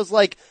that feels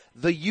like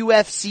the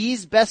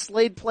UFC's best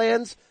laid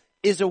plans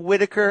is a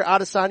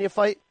Whittaker-Adesanya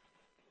fight?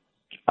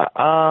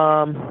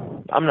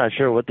 I'm not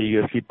sure what the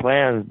UFC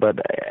plans, but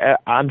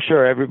I'm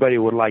sure everybody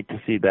would like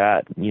to see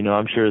that.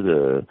 I'm sure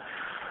the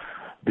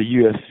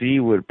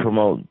UFC would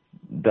promote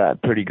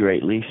that pretty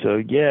greatly. So,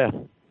 yeah,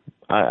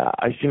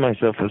 I see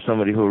myself as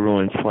somebody who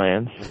ruins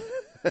plans.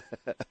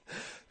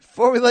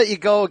 Before we let you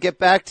go, get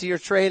back to your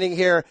training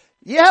here.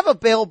 You have a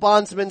bail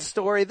bondsman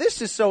story.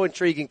 This is so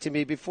intriguing to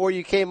me. Before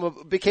you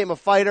became a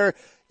fighter,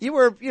 you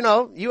were,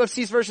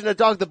 UFC's version of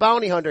Dog the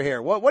Bounty Hunter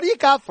here. What do you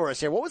got for us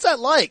here? What was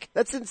that like?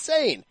 That's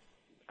insane.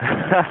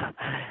 Yeah,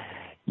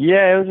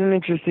 it was an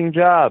interesting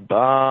job.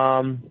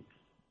 I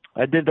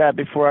did that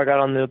before I got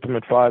on the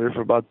Ultimate Fighter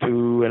for about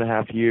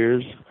 2.5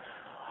 years.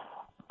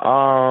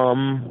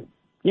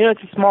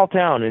 It's a small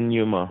town in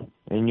Yuma,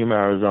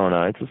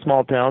 Arizona. It's a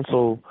small town,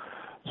 so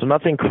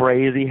nothing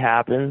crazy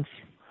happens.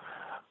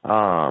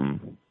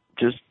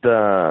 Just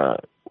the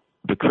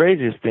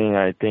craziest thing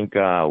I think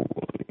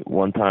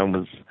one time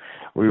was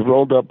we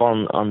rolled up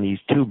on these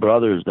two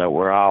brothers that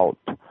were out.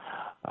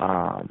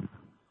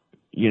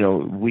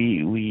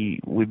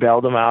 We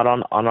bailed them out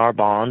on our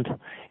bond.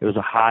 It was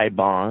a high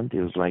bond.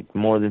 It was like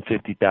more than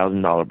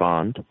 $50,000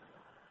 bond.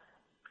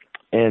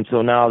 And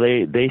so now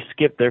they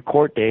skipped their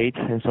court date,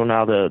 and so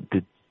now the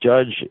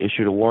judge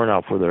issued a warrant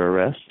out for their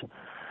arrest.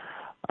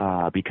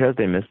 Because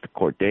they missed the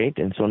court date,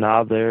 and so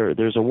now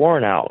there's a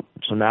warrant out.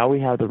 So now we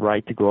have the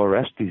right to go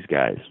arrest these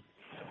guys.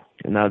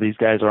 And now these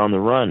guys are on the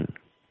run.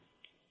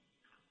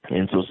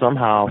 And so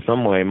somehow,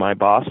 some way, my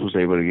boss was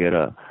able to get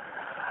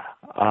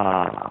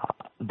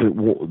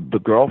the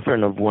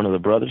girlfriend of one of the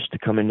brothers to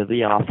come into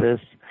the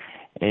office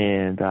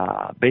and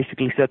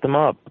basically set them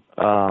up.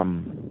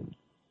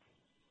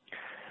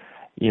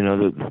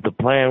 The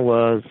plan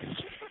was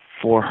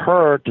for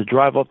her to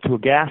drive up to a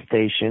gas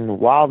station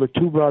while the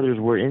two brothers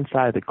were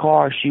inside the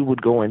car. She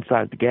would go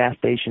inside the gas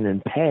station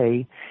and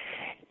pay,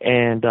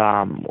 and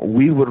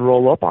we would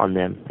roll up on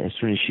them as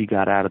soon as she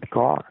got out of the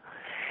car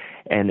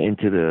and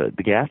into the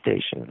gas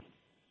station.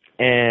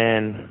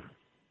 And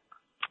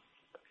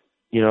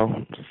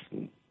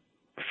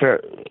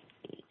fair.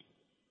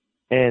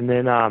 And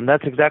then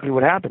that's exactly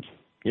what happened.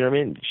 You know what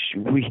I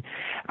mean?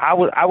 I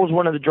was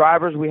one of the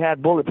drivers. We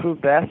had bulletproof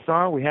vests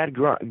on. We had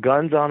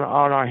guns on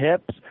our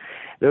hips.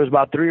 There was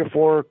about 3 or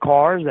 4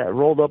 cars that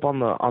rolled up on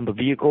the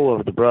vehicle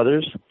of the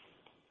brothers.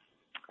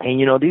 And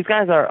these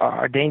guys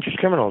are dangerous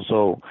criminals.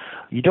 So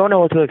you don't know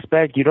what to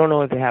expect. You don't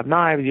know if they have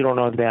knives. You don't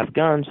know if they have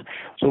guns.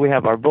 So we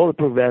have our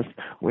bulletproof vests.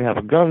 We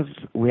have guns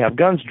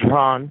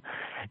drawn,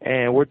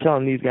 and we're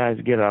telling these guys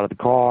to get out of the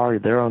car.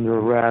 They're under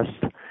arrest,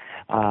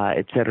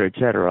 et cetera, et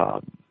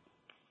cetera.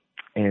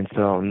 And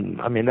so,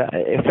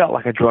 it felt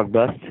like a drug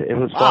bust. It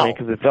was funny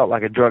because it felt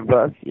like a drug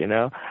bust,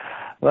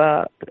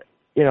 But,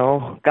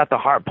 got the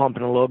heart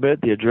pumping a little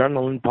bit, the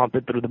adrenaline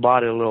pumping through the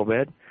body a little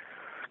bit,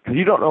 because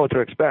you don't know what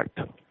to expect.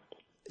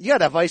 You got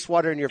to have ice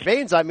water in your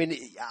veins. I mean,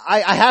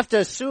 I have to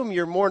assume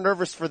you're more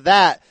nervous for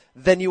that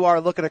than you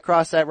are looking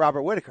across at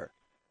Robert Whittaker.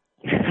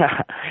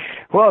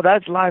 Well,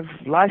 that's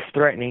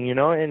life-threatening,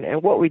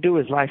 and what we do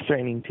is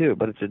life-threatening too,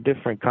 but it's a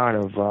different kind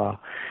of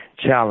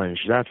challenge,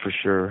 that's for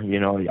sure.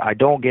 I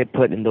don't get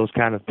put in those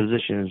kind of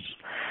positions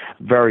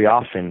very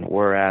often,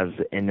 whereas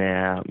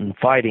in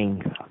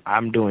fighting,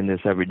 I'm doing this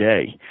every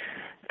day.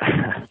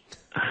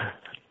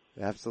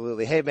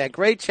 Absolutely. Hey, man,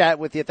 great chat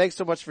with you. Thanks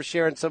so much for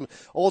sharing some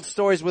old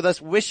stories with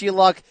us. Wish you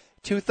luck.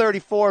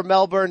 234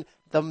 Melbourne,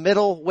 the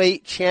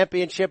middleweight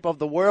championship of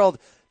the world.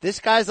 This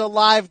guy's a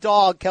live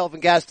dog,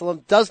 Kelvin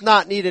Gastelum. Does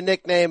not need a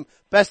nickname.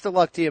 Best of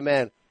luck to you,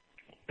 man.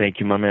 Thank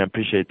you, my man.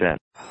 Appreciate that.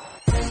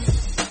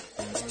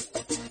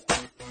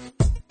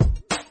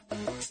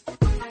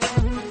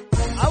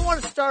 I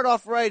want to start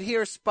off right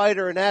here,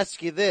 Spider, and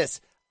ask you this.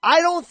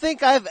 I don't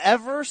think I've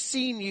ever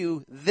seen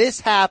you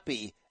this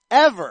happy.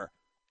 Ever.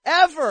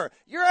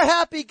 You're a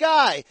happy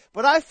guy.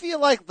 But I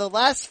feel like the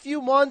last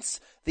few months,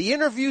 the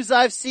interviews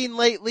I've seen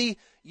lately,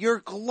 you're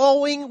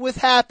glowing with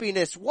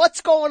happiness.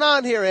 What's going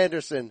on here,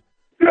 Anderson?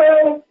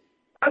 So,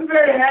 I'm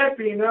very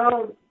happy,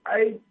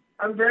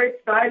 I'm very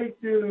excited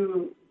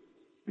to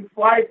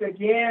fight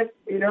again,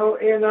 and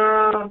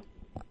I'm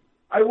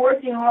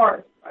working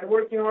hard.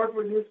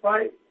 For this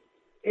fight,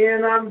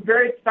 and I'm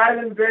very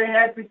excited and very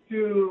happy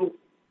to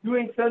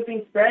doing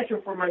something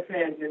special for my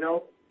fans,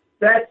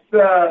 That's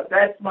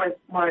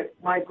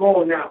my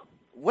goal now.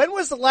 When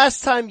was the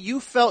last time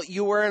you felt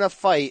you were in a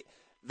fight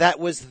that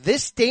was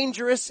this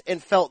dangerous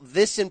and felt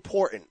this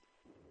important?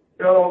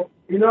 So,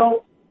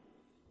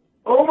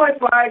 all my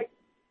fight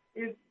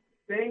is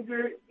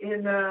dangerous,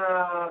 and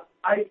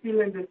I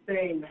feel in the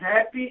same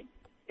happy,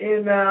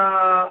 and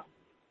I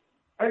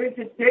need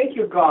to thank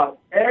you, God,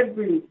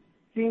 every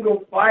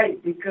single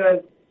fight,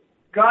 because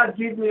God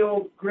gives me a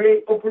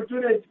great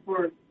opportunity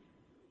for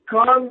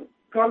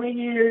coming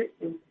here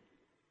and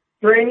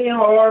training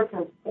hard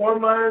for 4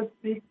 months,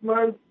 6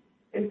 months,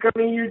 and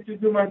coming here to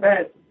do my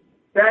best.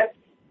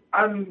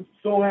 I'm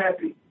so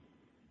happy.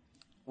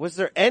 Was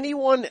there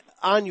anyone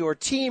on your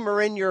team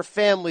or in your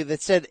family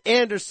that said,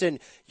 Anderson,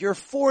 you're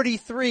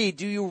 43.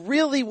 Do you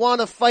really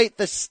want to fight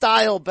the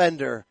style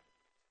bender?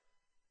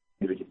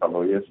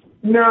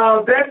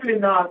 No, definitely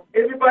not.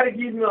 Everybody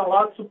gives me a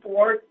lot of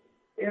support,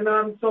 and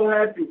I'm so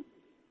happy.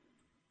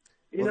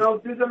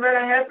 Doesn't matter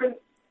happen,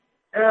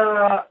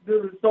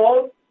 the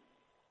result,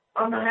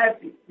 I'm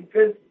happy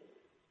because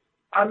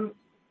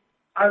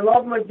I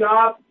love my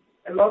job,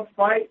 I love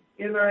fight,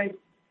 and I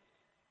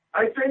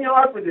train a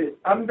lot for this.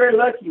 I'm very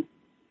lucky.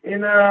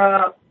 And,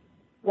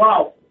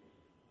 wow,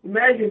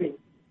 imagine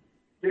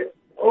the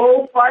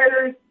old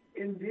fighters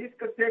in this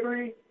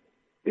category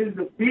is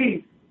the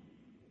beast.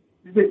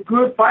 Is a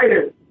good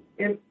fighter.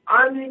 And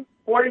I'm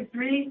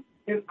 43,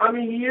 and I'm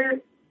here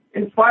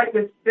and fight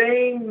the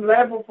same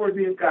level for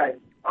these guys.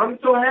 I'm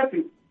so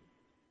happy.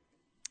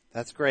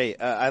 That's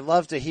great. I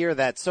love to hear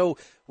that. So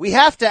we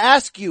have to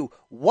ask you,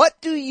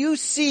 what do you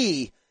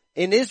see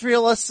in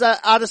Israel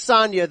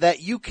Adesanya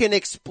that you can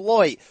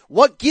exploit?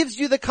 What gives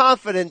you the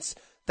confidence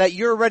that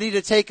you're ready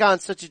to take on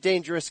such a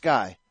dangerous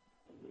guy?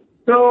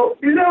 So,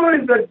 he's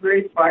a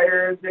great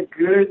fighter.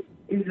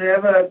 He's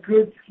have a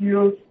good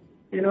skills,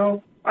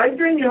 I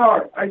train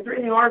hard. I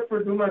train hard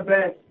for do my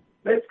best.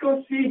 Let's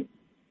go see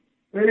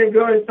when I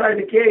go inside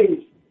the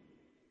cage.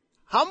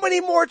 How many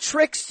more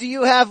tricks do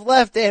you have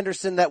left,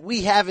 Anderson, that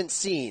we haven't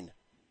seen?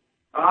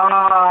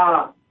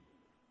 I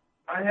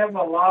have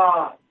a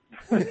lot.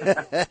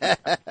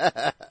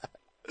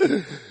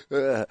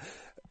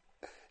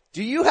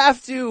 Do you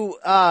have to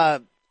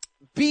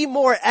be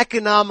more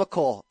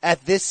economical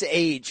at this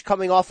age,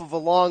 coming off of a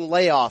long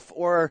layoff,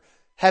 or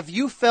have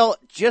you felt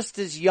just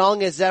as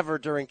young as ever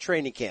during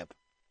training camp?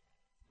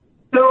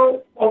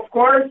 So, of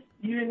course,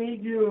 you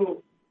need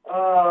to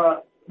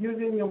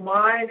using your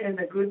mind and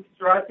a good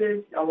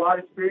strategy, a lot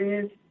of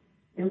experience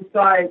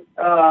inside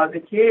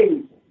the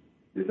cage.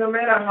 Doesn't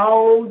matter how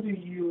old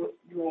you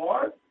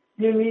are,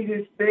 you need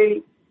to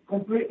stay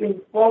completely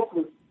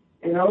focused.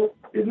 You know,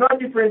 it's not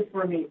different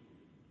for me.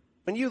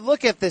 When you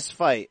look at this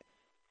fight,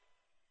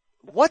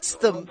 what's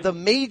the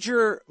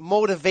major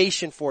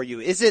motivation for you?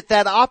 Is it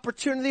that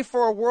opportunity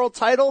for a world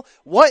title?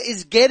 What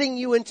is getting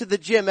you into the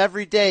gym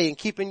every day and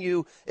keeping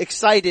you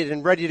excited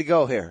and ready to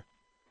go here?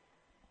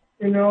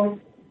 You know,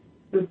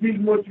 the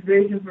big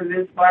motivation for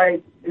this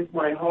fight is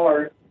my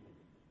heart.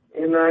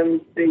 And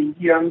I'm saying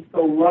here, I'm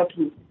so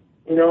lucky,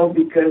 you know,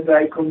 because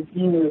I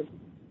continue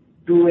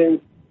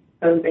doing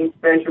something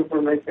special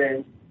for my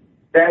fans.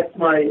 That's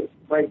my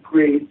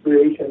great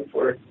inspiration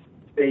for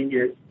staying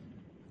here.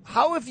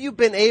 How have you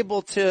been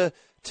able to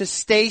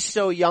stay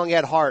so young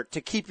at heart,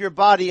 to keep your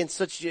body in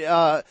such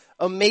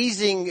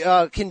amazing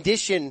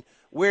condition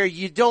where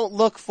you don't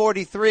look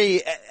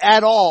 43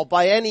 at all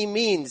by any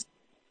means?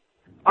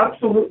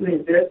 Absolutely.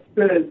 That's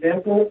the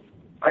example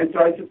I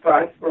try to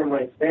pass for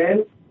my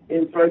fans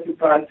and try to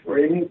pass for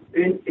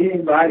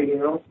anybody, you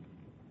know.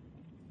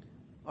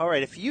 All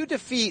right. If you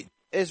defeat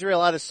Israel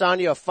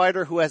Adesanya, a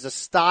fighter who has a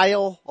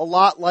style a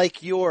lot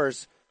like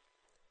yours,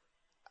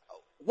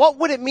 what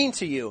would it mean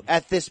to you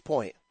at this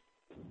point?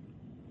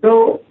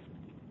 So,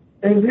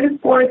 at this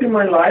point in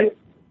my life,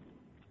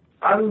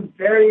 I'm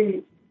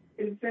very,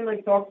 it's the same I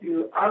talk to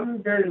you,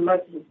 I'm very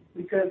lucky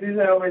because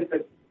Israel is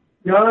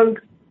young,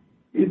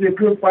 he's a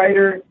good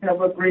fighter,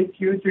 have a great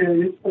future in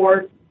this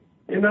sport,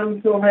 and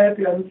I'm so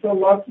happy, I'm so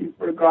lucky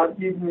for God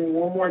giving me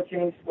one more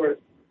chance for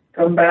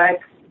come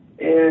back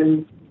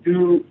and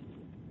do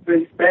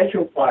the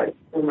special fight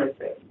for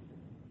myself.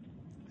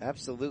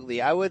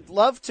 Absolutely. I would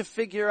love to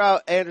figure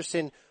out,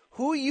 Anderson,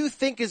 who you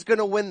think is going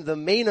to win the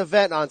main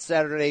event on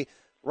Saturday,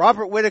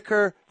 Robert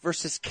Whittaker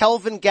versus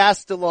Kelvin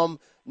Gastelum,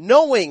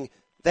 knowing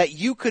that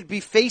you could be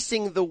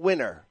facing the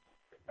winner.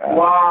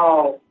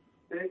 Wow.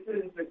 This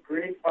is a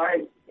great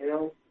fight, you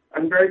know.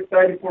 I'm very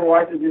excited for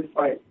watching this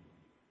fight.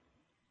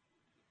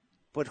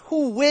 But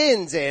who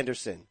wins,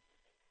 Anderson?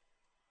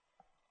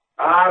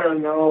 I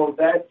don't know.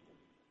 That's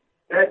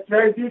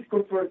very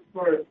difficult for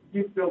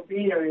give the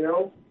opinion, you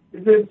know.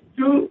 It's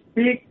two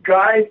big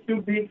guys,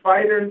 two big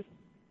fighters.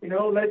 You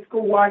know, let's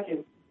go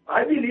watching.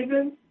 I believe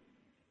in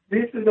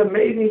this is an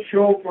amazing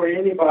show for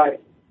anybody.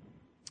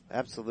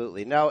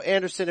 Absolutely. Now,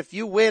 Anderson, if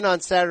you win on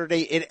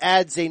Saturday, it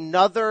adds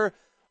another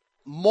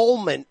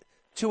moment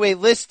to a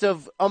list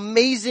of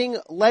amazing,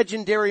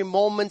 legendary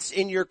moments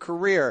in your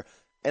career.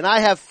 And I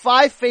have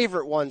 5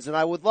 favorite ones, and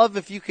I would love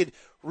if you could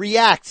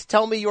react.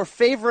 Tell me your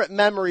favorite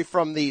memory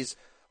from these.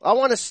 I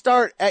want to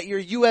start at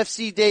your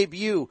UFC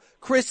debut.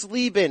 Chris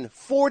Lieben,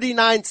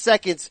 49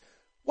 seconds.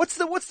 What's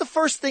the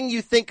first thing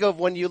you think of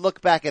when you look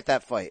back at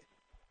that fight?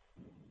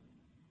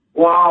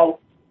 Wow.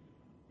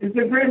 It's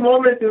a great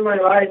moment in my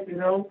life, you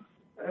know.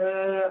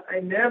 I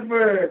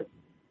never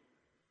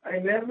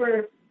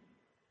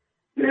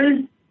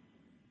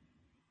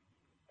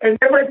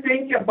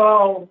think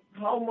about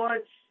how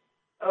much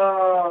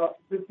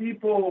the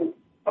people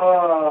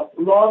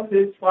love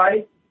this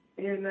fight.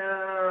 And,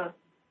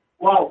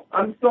 wow,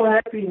 I'm so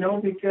happy, you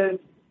know, because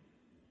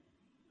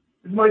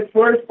it's my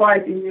first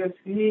fight in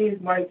UFC.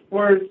 It's my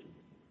first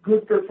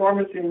good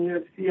performance in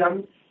UFC.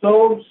 I'm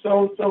so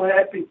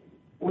happy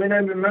when I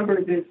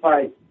remember this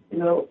fight, you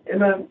know.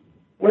 And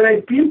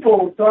when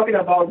people talking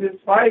about this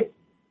fight,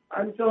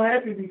 I'm so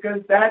happy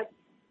because that's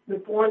the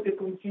point to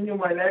continue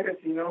my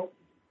legacy, you know.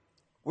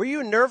 Were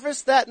you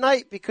nervous that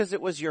night because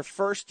it was your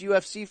first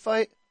UFC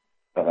fight?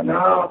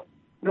 No,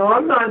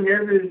 I'm not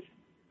nervous.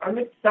 I'm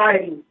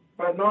excited,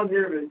 but not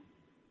nervous.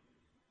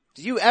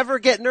 Do you ever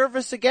get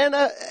nervous again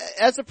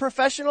as a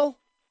professional?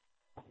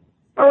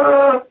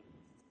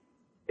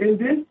 In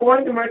this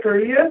point in my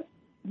career,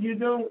 you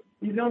don't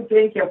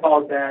think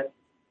about that.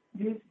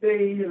 You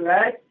stay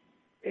relaxed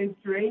in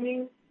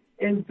training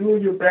and do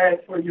your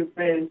best for your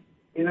fans.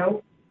 You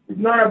know, it's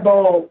not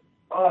about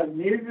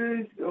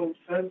nervous or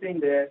something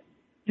there.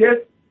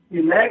 Just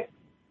relax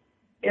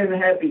and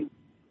happy.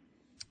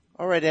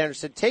 All right,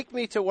 Anderson, take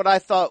me to what I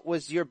thought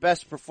was your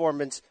best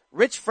performance.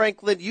 Rich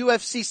Franklin,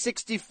 UFC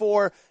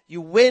 64,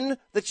 you win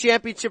the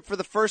championship for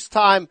the first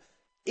time.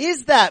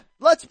 Is that,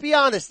 let's be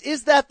honest,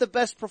 is that the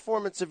best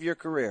performance of your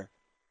career?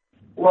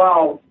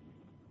 Wow.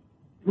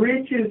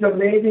 Rich is an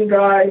amazing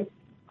guy.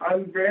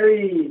 I'm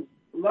very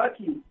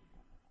lucky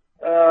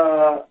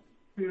to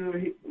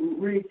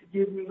Rich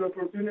give me the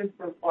opportunity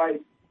for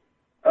fight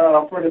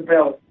for the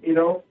belt, you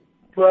know.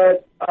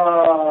 But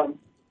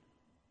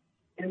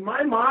in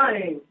my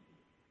mind,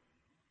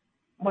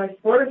 my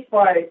first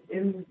fight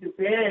in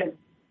Japan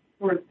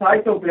for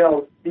title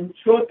belt in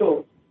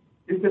Shoto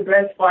is the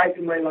best fight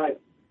in my life.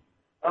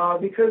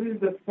 Because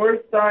it's the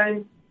first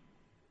time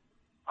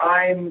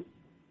I'm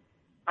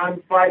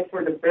fight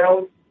for the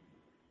belt,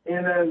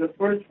 and the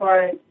first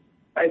fight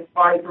I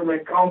fight for my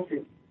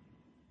country.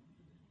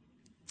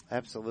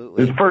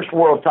 Absolutely. His first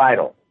world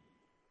title.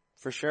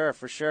 For sure,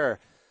 for sure.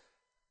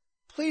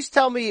 Please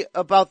tell me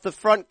about the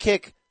front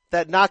kick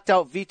that knocked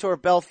out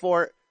Vitor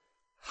Belfort.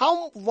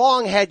 How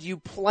long had you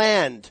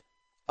planned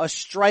a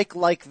strike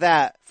like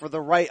that for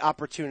the right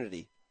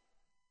opportunity?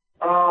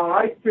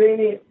 I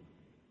trained it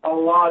a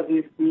lot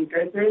this week.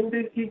 I trained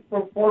this week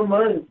for 4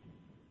 months,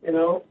 you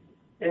know,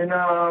 and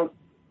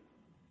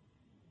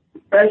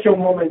special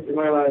moments in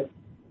my life.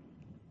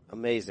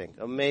 Amazing,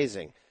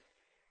 amazing.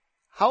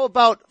 How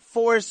about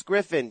Forrest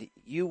Griffin?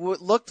 You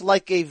looked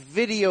like a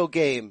video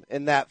game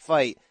in that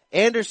fight.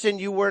 Anderson,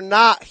 you were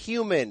not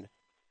human.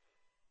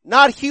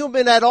 Not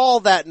human at all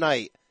that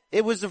night.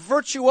 It was a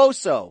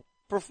virtuoso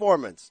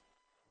performance.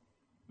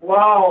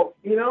 Wow,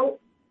 you know,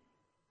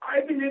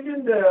 I believe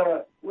in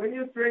when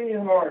you're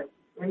training hard,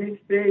 when you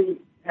stay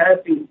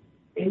happy,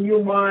 in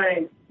your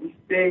mind, you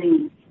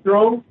stay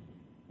strong,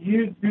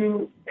 you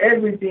do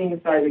everything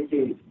inside the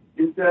cage.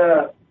 It's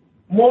a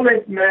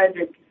moment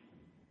magic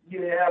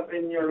you have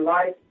in your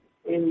life,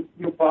 in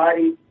your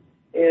body,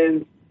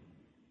 and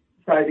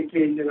inside the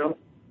cage, you know.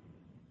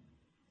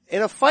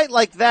 In a fight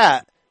like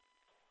that,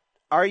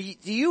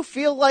 do you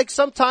feel like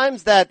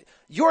sometimes that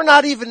you're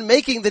not even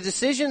making the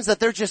decisions, that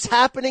they're just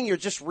happening, you're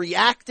just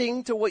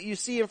reacting to what you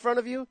see in front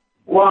of you?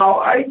 Well,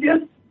 I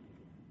just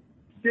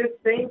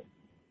think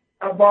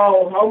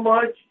about how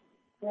much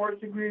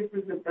Forrest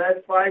Griffin is the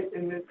best fight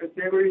in this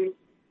category,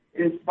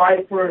 is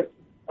fight for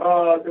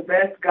the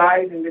best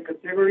guys in the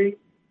category,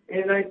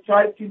 and I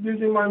try to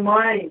use in my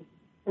mind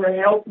for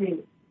help me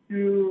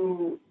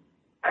to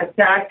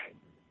attack,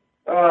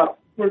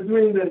 for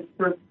doing this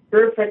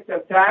perfect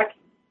attack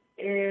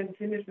and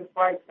finish the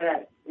fight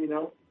fast, you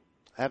know?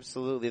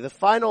 Absolutely. The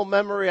final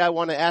memory I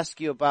want to ask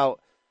you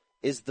about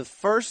is the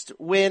first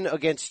win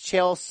against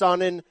Chael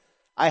Sonnen.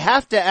 I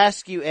have to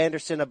ask you,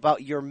 Anderson,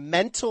 about your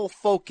mental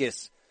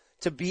focus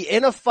to be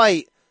in a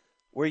fight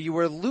where you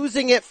were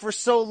losing it for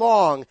so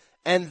long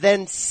and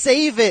then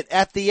save it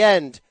at the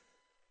end.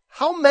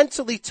 How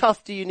mentally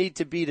tough do you need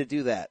to be to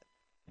do that?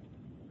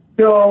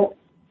 So,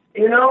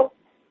 you know,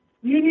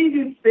 you need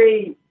to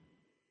stay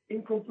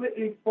in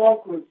completely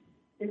focused,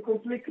 in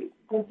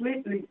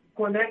completely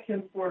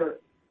connection for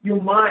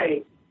your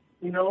mind,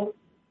 you know,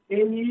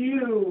 and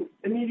you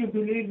need to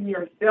believe in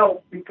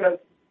yourself, because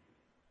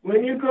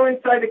when you go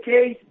inside the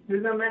cage,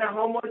 doesn't matter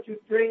how much you're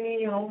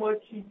training, how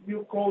much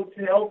you call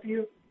to help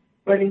you,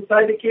 but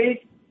inside the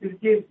cage,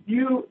 it's just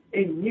you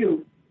and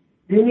you.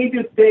 You need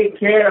to take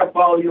care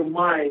about your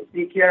mind,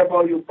 take care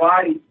about your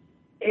body,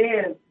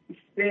 and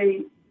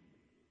stay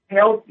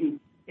healthy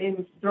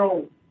and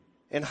strong.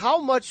 And how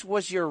much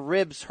was your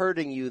ribs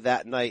hurting you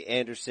that night,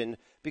 Anderson?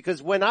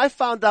 Because when I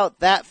found out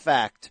that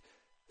fact,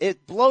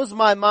 it blows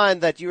my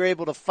mind that you were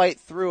able to fight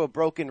through a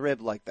broken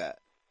rib like that.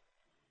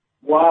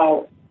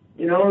 Wow.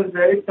 You know, it's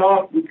very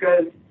tough,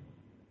 because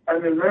I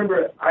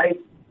remember I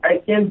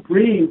can't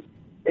breathe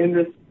in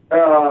this,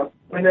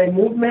 when I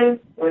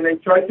movement, when I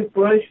try to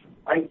push,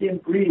 I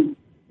can't breathe.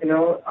 You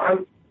know,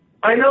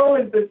 I know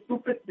it's a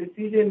stupid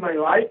decision in my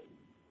life,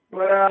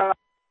 but,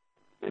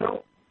 you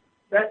know,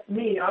 that's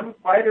me. I'm a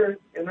fighter,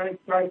 and I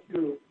try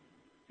to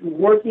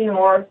working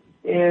hard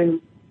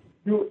and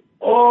do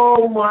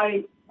all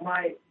my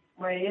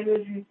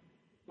energy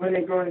when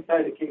I go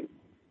inside the cage.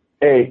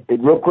 Hey,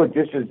 real quick,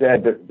 just as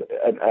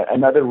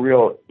another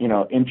real, you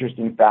know,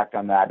 interesting fact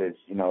on that is,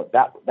 you know,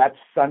 that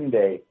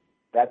Sunday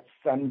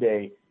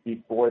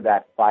before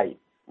that fight,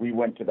 we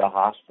went to the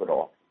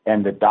hospital,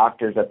 and the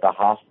doctors at the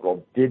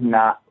hospital did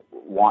not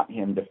want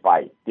him to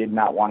fight,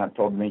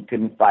 told him he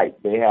couldn't fight.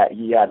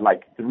 He had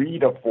like 3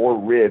 to 4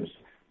 ribs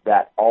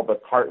that all the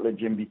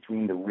cartilage in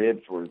between the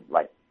ribs were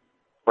like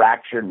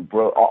fractured and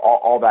broke,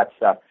 all that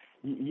stuff.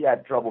 He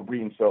had trouble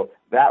breathing. So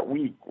that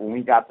week when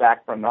we got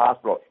back from the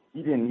hospital,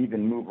 he didn't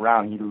even move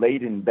around. He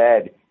laid in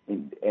bed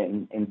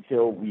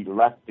until we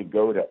left to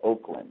go to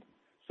Oakland.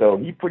 So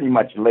he pretty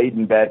much laid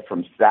in bed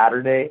from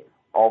Saturday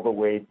all the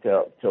way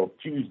till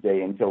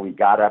Tuesday until we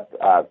got up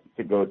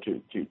to go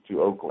to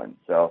Oakland.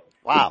 So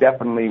wow. It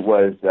definitely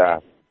was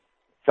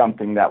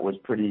something that was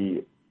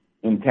pretty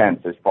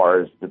intense as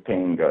far as the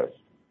pain goes.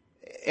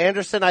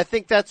 Anderson, I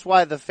think that's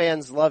why the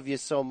fans love you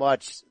so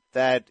much,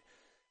 that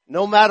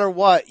no matter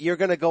what, you're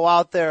going to go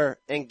out there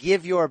and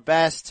give your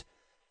best.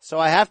 So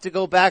I have to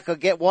go back and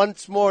get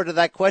once more to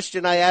that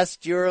question I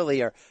asked you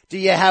earlier. Do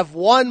you have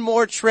one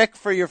more trick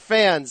for your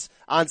fans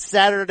on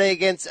Saturday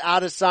against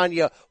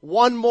Adesanya?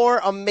 One more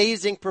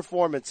amazing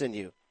performance in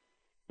you.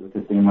 Você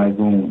tem mais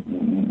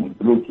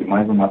truque,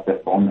 mais uma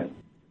performance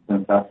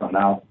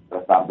sensacional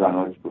para sábado à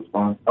noite para os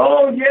fãs?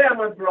 Oh yeah,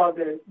 my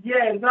brother.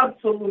 Yes,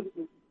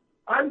 absolutely.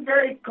 I'm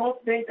very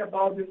confident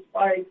about this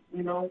fight,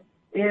 you know,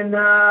 and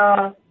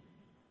I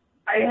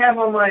have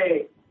on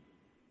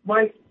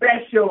my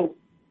special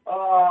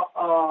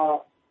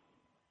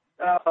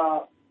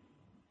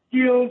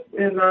skills,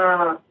 and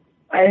I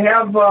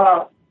have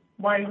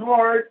my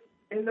heart,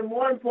 and the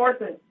more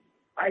important,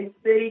 I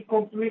stay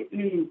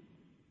completely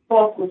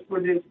focused for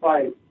this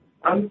fight.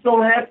 I'm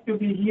so happy to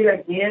be here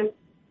again,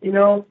 you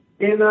know,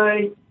 and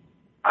I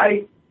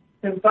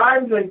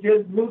sometimes I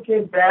just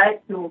looking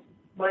back to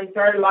my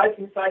entire life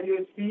inside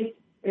UFC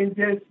and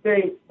just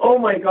say, oh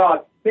my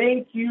God,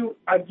 thank you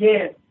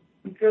again,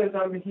 because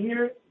I'm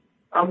here,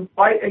 I'm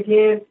fight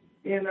again,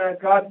 and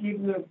God gave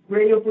me a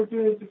great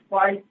opportunity to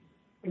fight.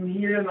 I'm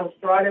here in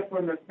Australia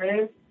for my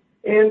fans,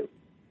 and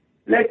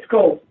let's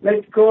go,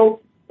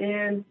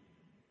 and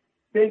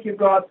thank you,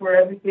 God, for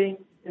everything,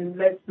 and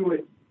let's do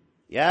it.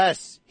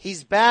 Yes,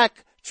 he's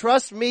back.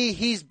 Trust me,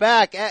 he's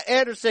back.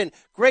 Anderson,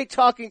 great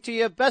talking to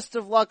you. Best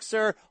of luck,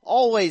 sir.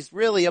 Always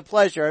really a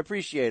pleasure. I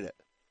appreciate it.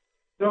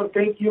 So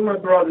thank you, my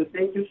brother.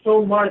 Thank you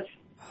so much.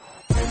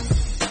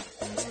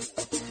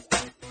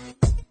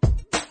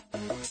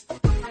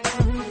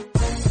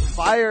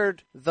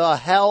 Fired the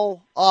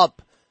hell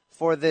up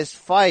for this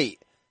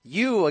fight.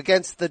 You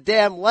against the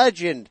damn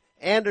legend,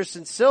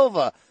 Anderson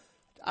Silva.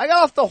 I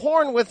got off the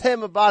horn with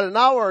him about an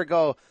hour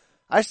ago.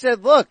 I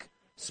said, look,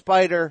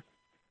 Spider,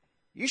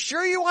 you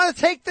sure you want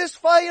to take this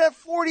fight at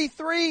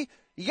 43?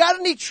 You got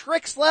any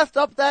tricks left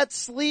up that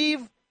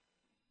sleeve?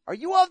 Are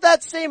you of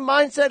that same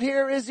mindset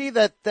here, Izzy,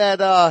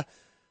 that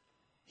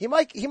he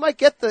might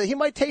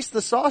taste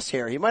the sauce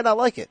here. He might not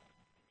like it.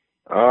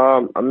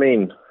 I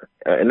mean,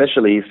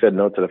 initially he said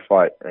no to the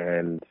fight,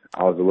 and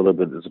I was a little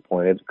bit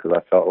disappointed because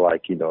I felt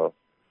like,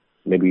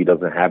 maybe he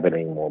doesn't have it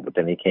anymore. But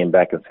then he came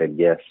back and said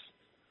yes.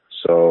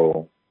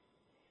 So,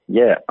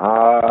 yeah,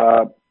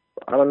 I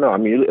don't know. I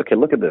mean, okay,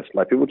 look at this.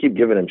 Like, people keep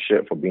giving him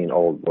shit for being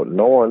old, but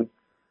no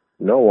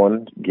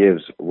one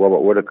gives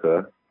Robert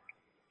Whittaker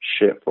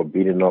shit for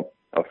beating up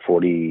a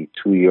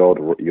 42-year-old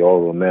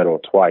Romero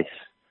twice.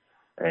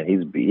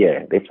 And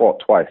they fought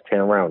twice,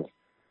 10 rounds.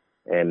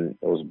 And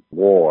it was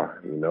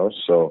war,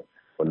 so,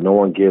 but no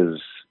one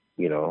gives,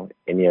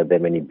 any of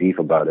them any beef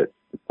about it.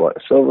 But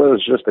Silva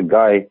is just a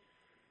guy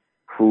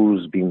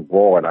who's been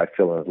bored, I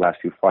feel, in his last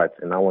few fights,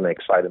 and I want to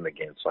excite him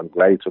again. So I'm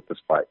glad he took this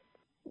fight.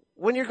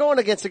 When you're going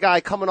against a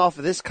guy coming off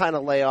of this kind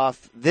of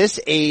layoff, this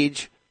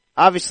age,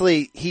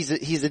 obviously he's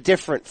a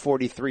different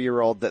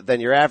 43-year-old than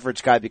your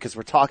average guy because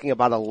we're talking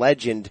about a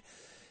legend.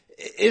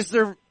 Is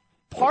there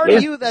part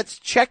of you that's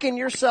checking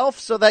yourself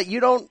so that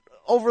you don't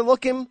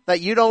overlook him,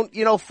 that you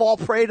don't, fall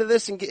prey to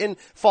this and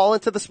fall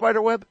into the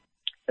spider web?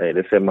 Hey,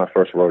 this ain't my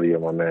first rodeo,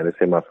 my man. This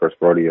ain't my first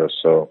rodeo,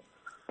 so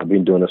I've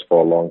been doing this for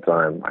a long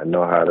time. I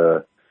know how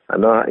to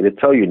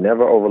tell you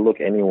never overlook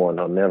anyone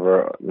or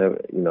never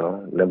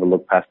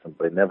look past them,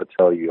 but they never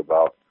tell you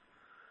about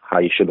how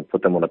you should have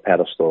put them on a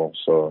pedestal.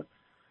 So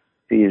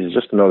he's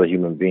just another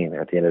human being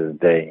at the end of the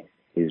day.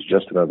 He's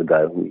just another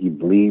guy who he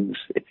bleeds.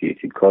 If you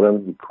cut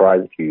him, he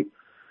cries if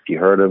you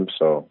hurt him.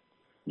 So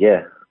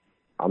yeah,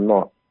 I'm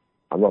not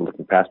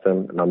looking past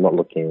him, and I'm not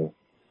looking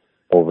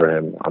over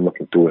him. I'm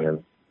looking through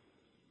him.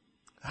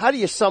 How do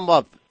you sum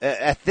up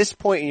at this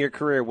point in your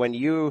career when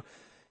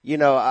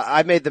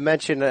I made the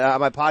mention on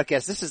my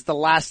podcast, this is the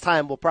last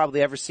time we'll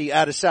probably ever see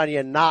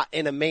Adesanya not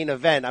in a main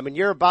event. I mean,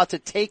 you're about to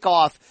take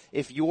off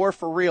if you're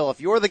for real.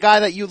 If you're the guy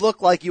that you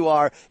look like you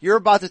are, you're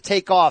about to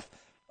take off.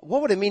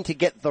 What would it mean to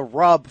get the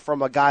rub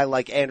from a guy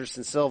like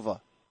Anderson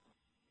Silva?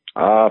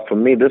 For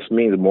me, this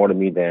means more to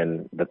me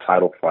than the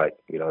title fight.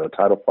 The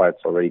title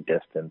fight's already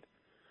destined.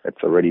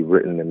 It's already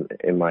written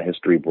in my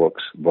history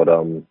books. But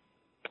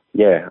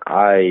yeah,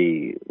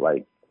 I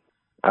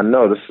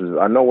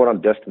know what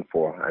I'm destined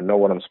for. I know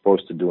what I'm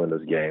supposed to do in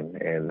this game,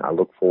 and I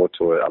look forward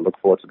to it. I look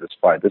forward to this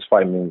fight. This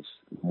fight means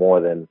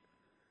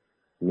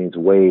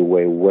way,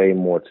 way, way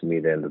more to me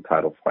than the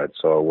title fight.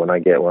 So when I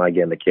get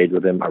in the cage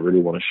with him, I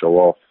really want to show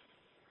off,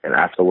 and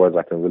afterwards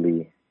I can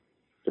really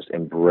just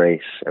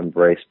embrace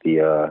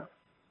the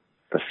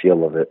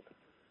feel of it.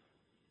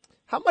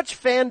 How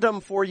much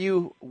fandom for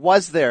you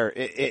was there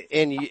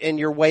in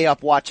your way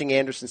up watching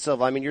Anderson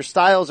Silva? I mean, your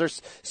styles are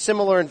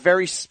similar in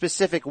very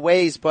specific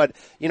ways, but,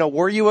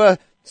 were you a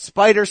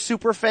Spider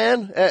super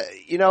fan,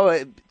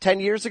 10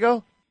 years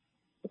ago?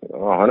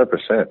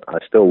 100%. I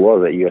still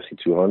was at UFC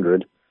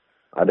 200.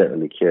 I didn't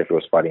really care if it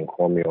was fighting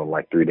Cormier on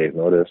like 3 days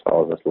notice. I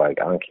was just like,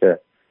 I don't care.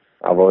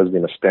 I've always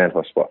been a stand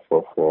for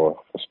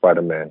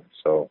Spider-Man.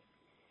 So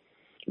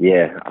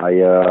yeah,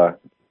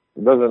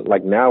 it doesn't,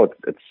 like, now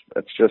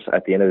it's just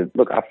at the end of it.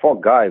 Look, I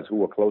fought guys who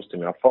were close to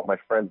me. I fought my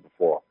friends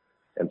before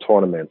in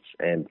tournaments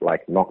and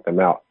like knocked them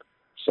out.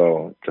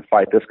 So to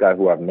fight this guy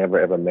who I've never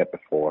ever met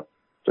before,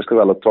 just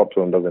because I looked up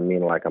to him doesn't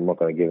mean like I'm not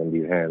going to give him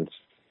these hands.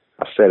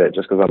 I said it.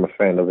 Just because I'm a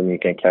fan doesn't mean you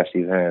can't catch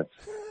these hands.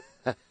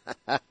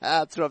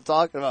 That's what I'm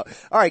talking about.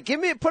 All right,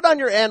 put on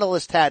your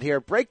analyst hat here.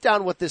 Break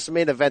down what this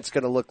main event's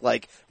going to look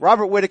like.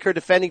 Robert Whittaker,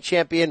 defending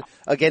champion,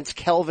 against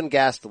Kelvin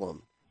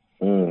Gastelum.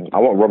 I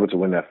want Robert to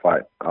win that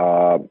fight.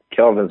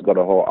 Kelvin's got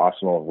a whole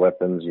arsenal of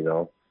weapons,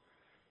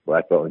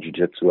 black belt in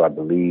jiu-jitsu, I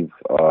believe,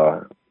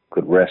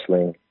 good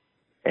wrestling,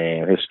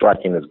 and his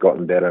striking has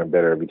gotten better and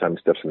better every time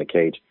he steps in the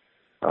cage.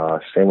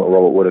 Same with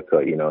Robert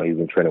Whittaker, he's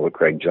been training with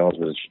Craig Jones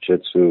with his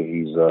jiu-jitsu.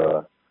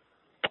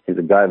 He's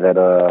a guy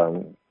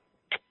that,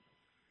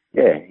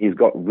 he's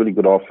got really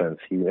good offense.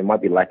 He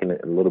might be lacking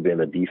a little bit in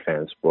the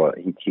defense, but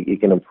he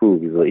can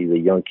improve. He's a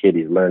young kid.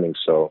 He's learning.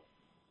 So,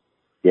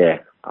 yeah,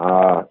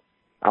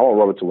 I want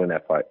Robert to win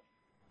that fight.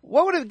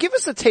 What would it give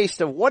us a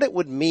taste of what it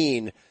would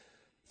mean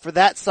for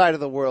that side of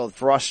the world,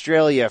 for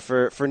Australia,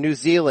 for New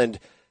Zealand,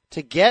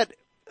 to get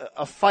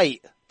a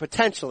fight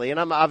potentially? And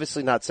I'm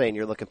obviously not saying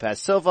you're looking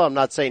past Silva. I'm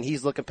not saying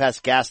he's looking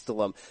past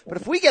Gastelum. But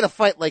if we get a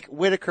fight like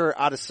Whittaker,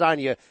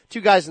 Adesanya,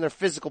 two guys in their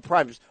physical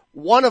primes,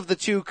 one of the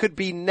two could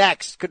be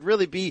next, could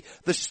really be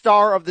the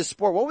star of the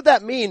sport. What would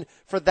that mean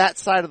for that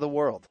side of the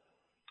world?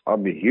 I'll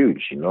be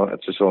huge, you know.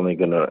 It's just only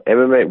going to,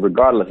 MMA,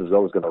 regardless, is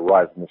always going to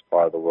rise in this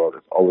part of the world.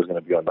 It's always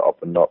going to be on the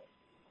up and up.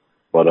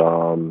 But,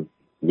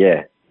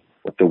 yeah,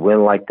 with the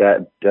win like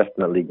that,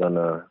 definitely going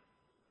to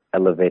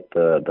elevate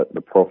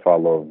the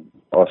profile of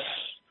us,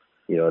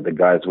 you know, the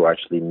guys who are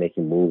actually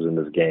making moves in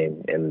this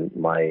game. And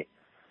my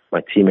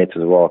teammates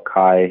as well,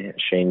 Kai,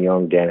 Shane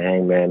Young, Dan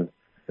Hangman,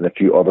 and a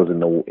few others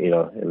in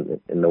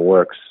the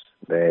works.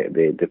 They've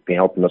been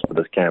helping us with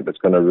this camp. It's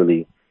going to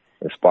really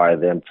inspire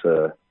them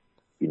to,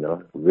 you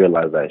know,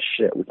 realize that,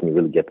 shit, we can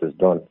really get this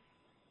done.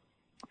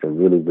 We can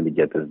really, really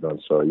get this done.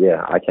 So,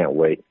 yeah, I can't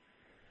wait.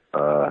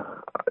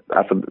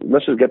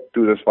 Let's just get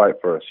through this fight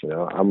first, you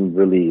know. I'm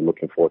really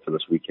looking forward to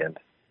this weekend.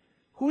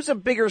 Who's a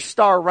bigger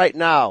star right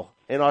now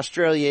in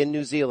Australia and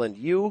New Zealand?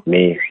 You?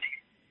 Me.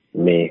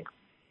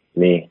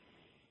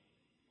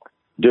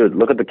 Dude,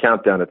 look at the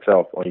countdown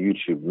itself on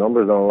YouTube.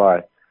 Numbers don't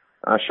lie.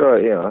 I'm sure,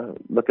 you know,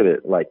 look at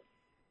it. Like,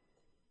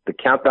 the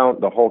countdown,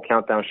 the whole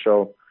countdown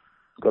show,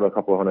 got a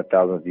couple of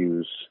 100,000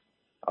 views.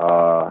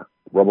 Robert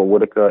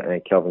Whittaker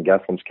and Kelvin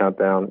Gastelum's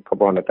countdown, a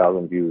couple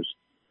 100,000 views.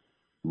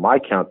 My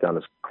countdown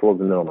is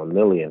closing in on 1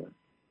 million.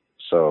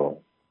 So,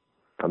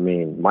 I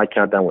mean, my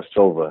countdown was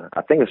Silva.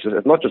 I think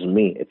it's not just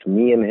me. It's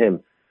me and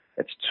him.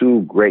 It's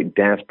two great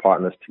dance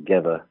partners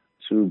together.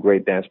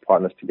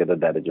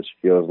 That it just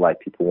feels like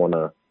people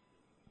wanna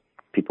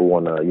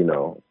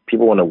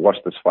watch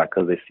this fight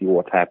because they see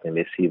what's happening.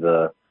 They see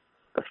the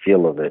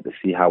feel of it. They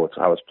see how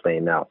it's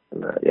playing out.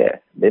 And, yeah,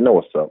 they know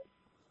what's up.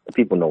 The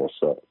people know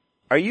what's up.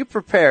 Are you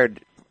prepared,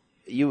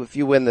 if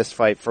you win this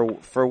fight,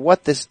 for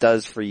what this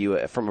does for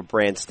you from a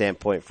brand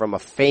standpoint, from a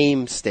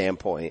fame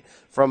standpoint,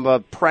 from a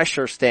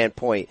pressure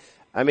standpoint?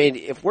 I mean,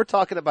 if we're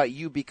talking about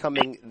you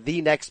becoming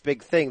the next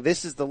big thing,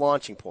 this is the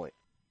launching point.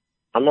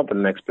 I'm not the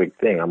next big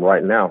thing. I'm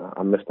right now.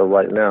 I'm Mr.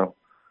 Right Now.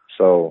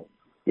 So,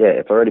 yeah,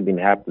 it's already been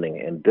happening.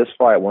 And this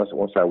fight, once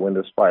I win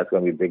this fight, it's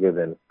going to be bigger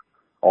than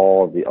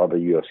all the other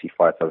UFC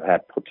fights I've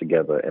had put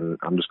together. And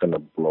I'm just going to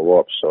blow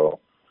up. So,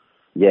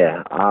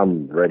 yeah,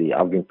 I'm ready.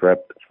 I've been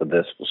prepped for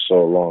this for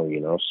so long, you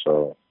know.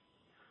 So,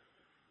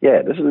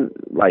 yeah, this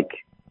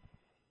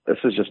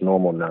is just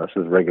normal now. This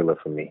is regular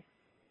for me.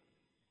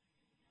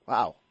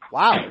 Wow.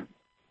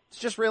 It's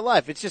just real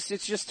life. It's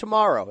just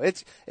tomorrow.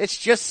 It's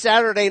just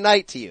Saturday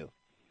night to you.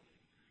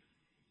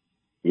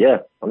 Yeah,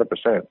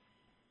 100%.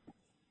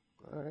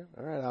 All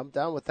right. I'm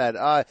down with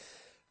that.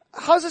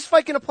 How's this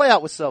fight going to play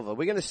out with Silva?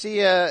 We're going to see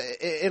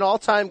an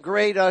all-time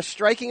great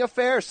striking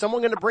affair. Is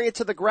someone going to bring it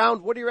to the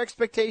ground? What are your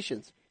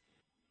expectations?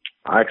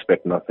 I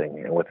expect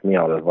nothing. And with me,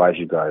 I'll advise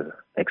you guys,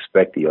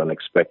 expect the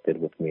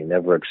unexpected with me.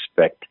 Never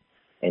expect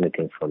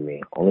anything from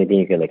me. Only thing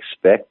you can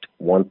expect,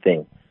 one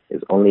thing.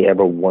 There's only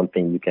ever one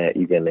thing you can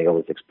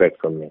always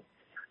expect from me,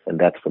 and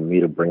that's for me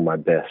to bring my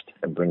best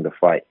and bring the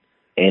fight.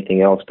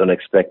 Anything else, don't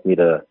expect me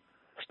to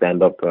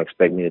stand up. Don't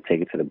expect me to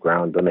take it to the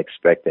ground. Don't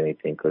expect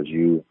anything because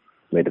you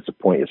may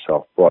disappoint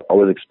yourself. But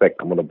always expect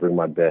I'm going to bring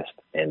my best.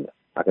 And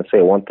I can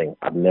say one thing.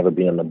 I've never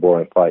been in a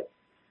boring fight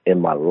in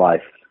my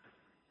life.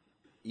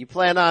 You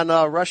plan on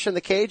rushing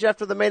the cage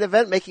after the main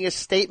event, making a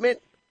statement?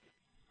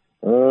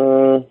 I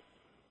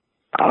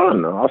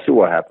don't know. I'll see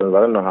what happens. I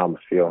don't know how I'm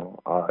going to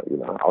feel.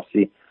 I'll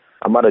see.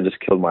 I might have just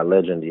killed my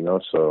legend, you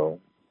know, so,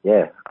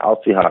 yeah, I'll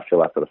see how I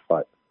feel after the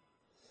fight.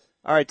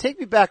 All right, take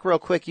me back real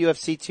quick.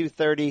 UFC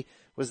 230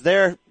 was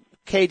there,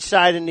 cage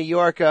side in New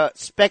York, a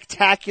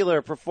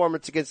spectacular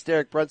performance against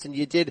Derek Brunson.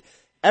 You did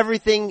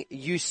everything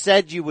you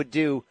said you would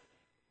do.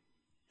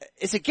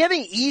 Is it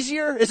getting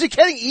easier? Is it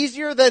getting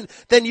easier than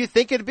you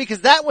think it'd be?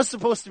 Because that was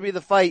supposed to be the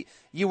fight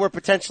you were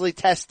potentially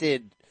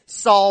tested,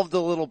 solved a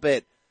little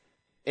bit,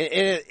 and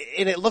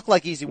it looked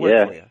like easy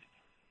work for you.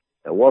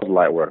 It was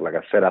light work. Like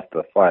I said after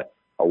the fight,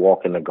 I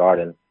walk in the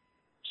garden.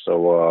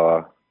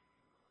 So,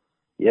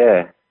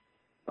 yeah.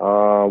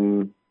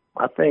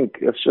 I think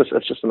it's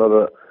just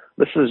another,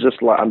 this is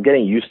just like, I'm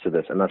getting used to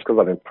this, and that's because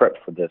I've been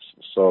prepped for this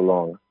for so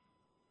long.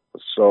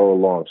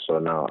 So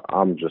now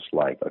I'm just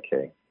like,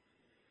 okay,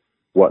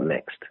 what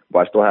next? But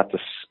I still have to,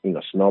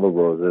 smell the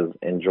roses,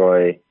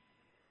 enjoy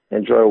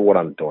what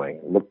I'm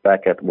doing, look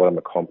back at what I'm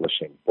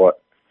accomplishing.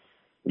 But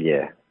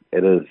yeah,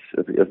 it is.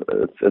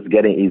 It's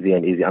getting easier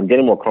and easier. I'm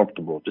getting more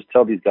comfortable. Just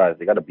tell these guys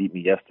they got to beat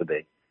me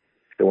yesterday.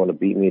 If they want to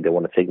beat me, they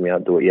want to take me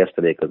out, do it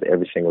yesterday, because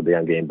every single day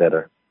I'm getting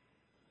better.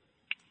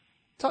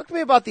 Talk to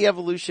me about the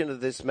evolution of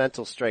this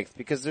mental strength,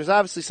 because there's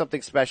obviously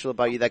something special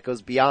about you that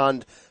goes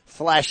beyond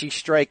flashy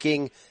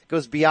striking,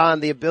 goes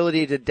beyond the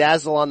ability to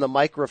dazzle on the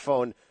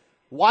microphone.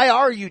 Why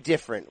are you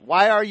different?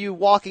 Why are you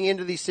walking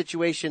into these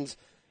situations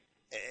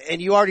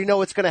and you already know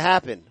what's going to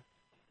happen?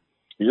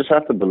 You just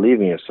have to believe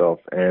in yourself,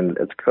 and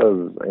it's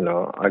because,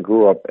 I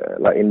grew up,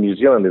 like in New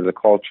Zealand, there's a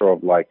culture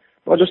of like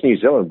not just New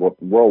Zealand,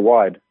 but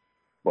worldwide,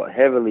 but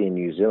heavily in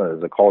New Zealand,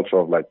 there's a culture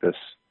of like this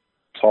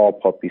tall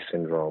puppy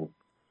syndrome,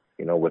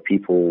 you know, where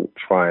people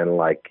try and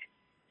like,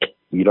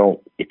 you don't,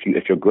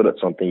 if you're good at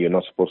something, you're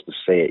not supposed to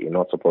say it. You're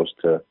not supposed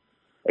to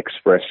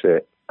express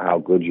it, how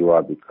good you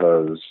are,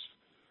 because,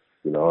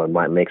 you know, it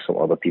might make some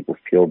other people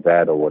feel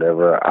bad or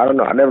whatever. I don't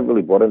know. I never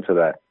really bought into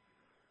that.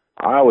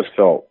 I always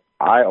felt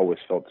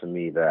to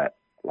me that,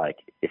 like,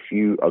 if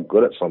you are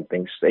good at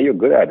something, say you're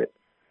good at it,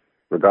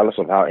 regardless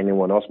of how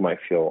anyone else might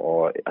feel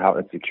or how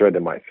insecure they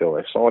might feel.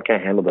 If someone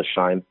can't handle the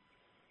shine,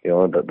 you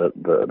know,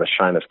 the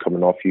shine that's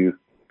coming off you,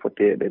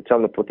 they tell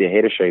them to put their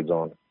hater shades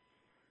on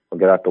or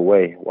get out the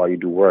way while you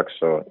do work.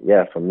 So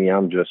yeah, for me,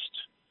 I'm just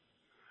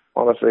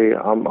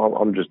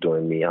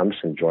doing me. I'm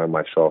just enjoying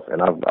myself,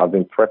 and I've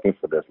been prepping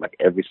for this, like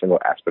every single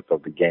aspect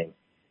of the game.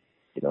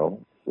 You know,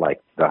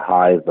 like the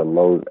highs, the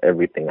lows,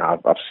 everything.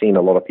 I've seen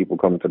a lot of people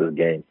come into this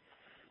game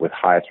with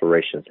high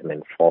aspirations and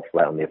then fall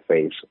flat on their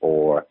face,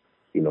 or,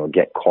 you know,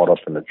 get caught up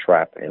in the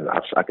trap. And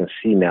I can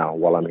see now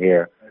while I'm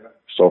here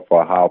so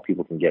far how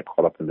people can get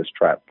caught up in this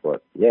trap.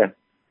 But yeah,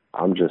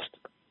 I'm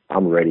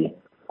ready.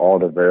 All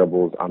the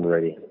variables, I'm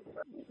ready.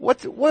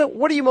 What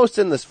are you most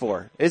in this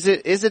for? Is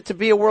it to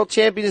be a world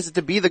champion? Is it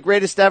to be the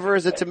greatest ever?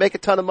 Is it to make a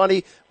ton of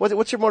money?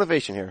 What's your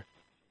motivation here?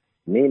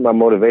 Me, my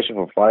motivation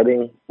for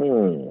fighting?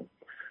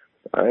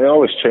 It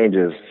always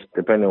changes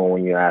depending on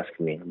when you ask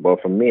me.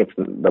 But for me, it's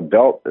the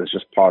belt is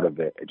just part of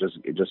it. It just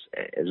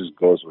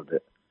goes with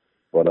it.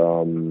 But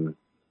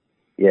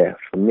yeah,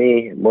 for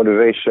me,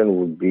 motivation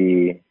would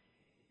be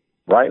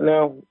right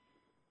now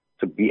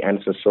to beat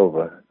Anderson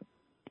Silva.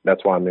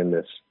 That's why I'm in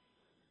this.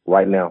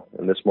 Right now,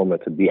 in this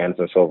moment, to beat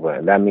Anderson Silva,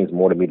 and that means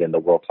more to me than the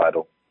world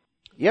title.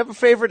 You have a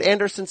favorite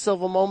Anderson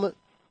Silva moment?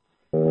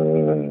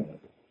 There's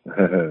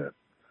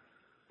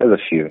a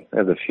few.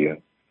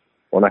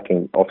 One I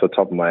can off the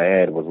top of my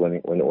head was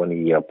when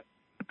he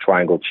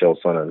triangle Chael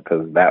Sonnen,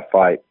 because that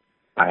fight,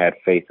 I had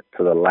faith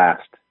to the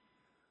last.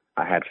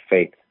 I had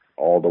faith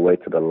all the way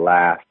to the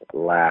last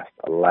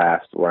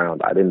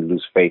round. I didn't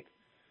lose faith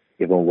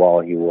even while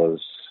he was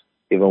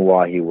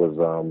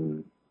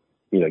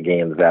you know,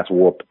 getting his ass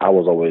whooped. I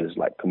was always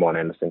like, come on,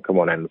 Anderson.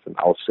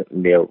 I was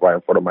sitting there right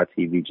in front of my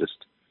TV,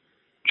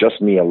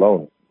 just me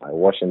alone, like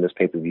watching this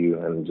pay-per-view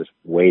and just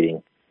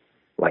waiting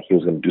like he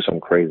was going to do something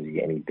crazy,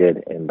 and he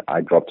did. And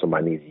I dropped to my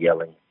knees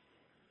yelling,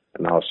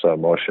 and I was so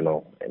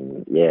emotional.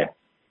 And yeah,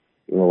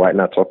 even right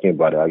now talking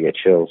about it, I get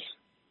chills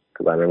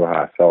because I remember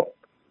how I felt.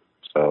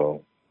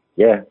 So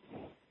yeah,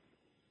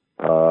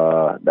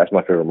 that's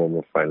my favorite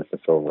moment for Anderson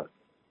Silva.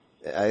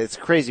 It's a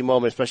crazy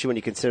moment, especially when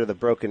you consider the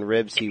broken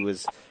ribs he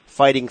was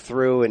fighting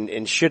through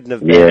and shouldn't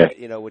have been,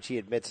 you know, which he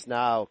admits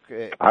now.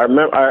 I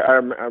remember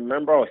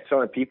I was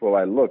telling people,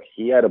 like, look,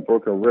 he had a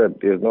broken rib.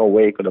 There's no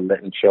way he could have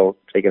let Chael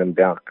taken him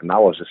down. And I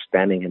was just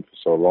standing him for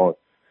so long,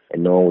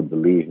 and no one would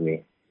believe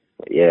me.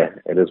 But yeah,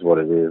 it is what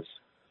it is.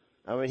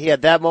 I mean, he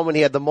had that moment.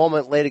 He had the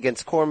moment late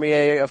against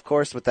Cormier, of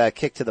course, with that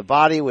kick to the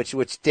body, which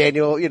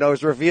Daniel, you know,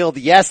 has revealed.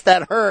 Yes,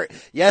 that hurt.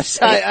 Yes,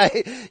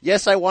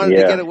 I wanted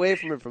to get away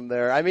from him from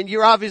there. I mean,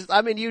 you're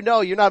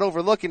not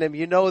overlooking him.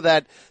 You know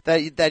that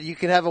you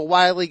can have a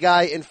wily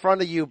guy in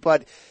front of you,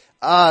 but,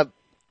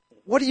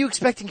 what are you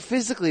expecting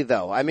physically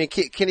though? I mean,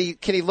 can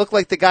he look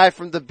like the guy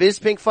from the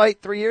Bisping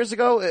fight 3 years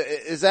ago?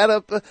 Is that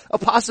a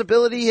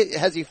possibility?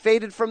 Has he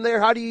faded from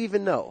there? How do you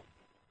even know?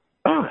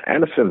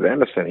 Anderson's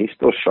Anderson. He's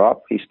still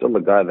sharp. He's still the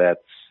guy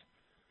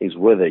he's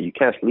with it. You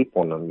can't sleep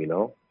on him, you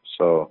know?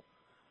 So,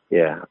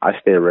 yeah, I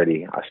stay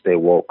ready. I stay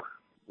woke.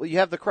 Will you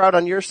have the crowd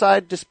on your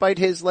side despite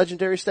his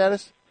legendary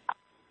status?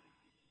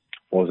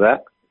 What was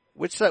that?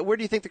 Which side, where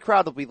do you think the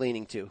crowd will be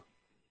leaning to?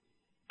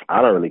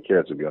 I don't really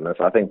care, to be honest.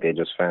 I think they're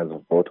just fans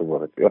of both of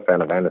us. If you're a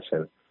fan of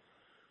Anderson,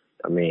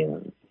 I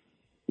mean,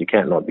 you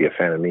can't not be a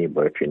fan of me,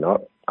 but if you're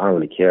not, I don't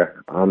really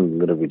care. I'm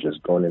literally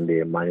just going in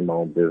there, minding my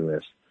own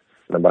business.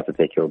 I'm about to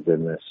take care of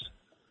business.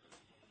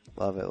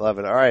 Love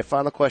it. All right,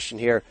 final question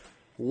here.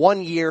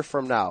 1 year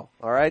from now,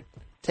 all right?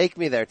 Take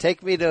me there.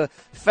 Take me to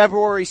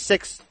February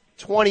 6th,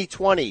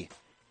 2020.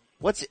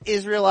 What's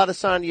Israel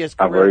Adesanya's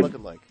career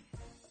looking like?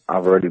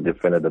 I've already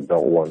defended the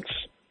belt once.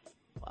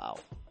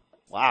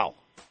 Wow.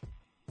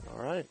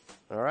 All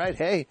right.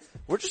 Hey,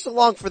 we're just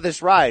along for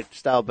this ride,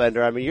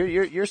 Stylebender. I mean,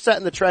 you're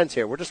setting the trends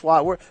here.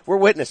 We're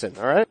witnessing,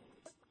 all right?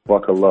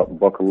 Buckle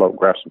up,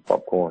 grab some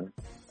popcorn.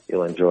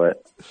 You'll enjoy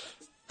it.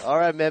 All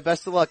right, man.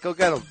 Best of luck. Go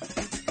get them.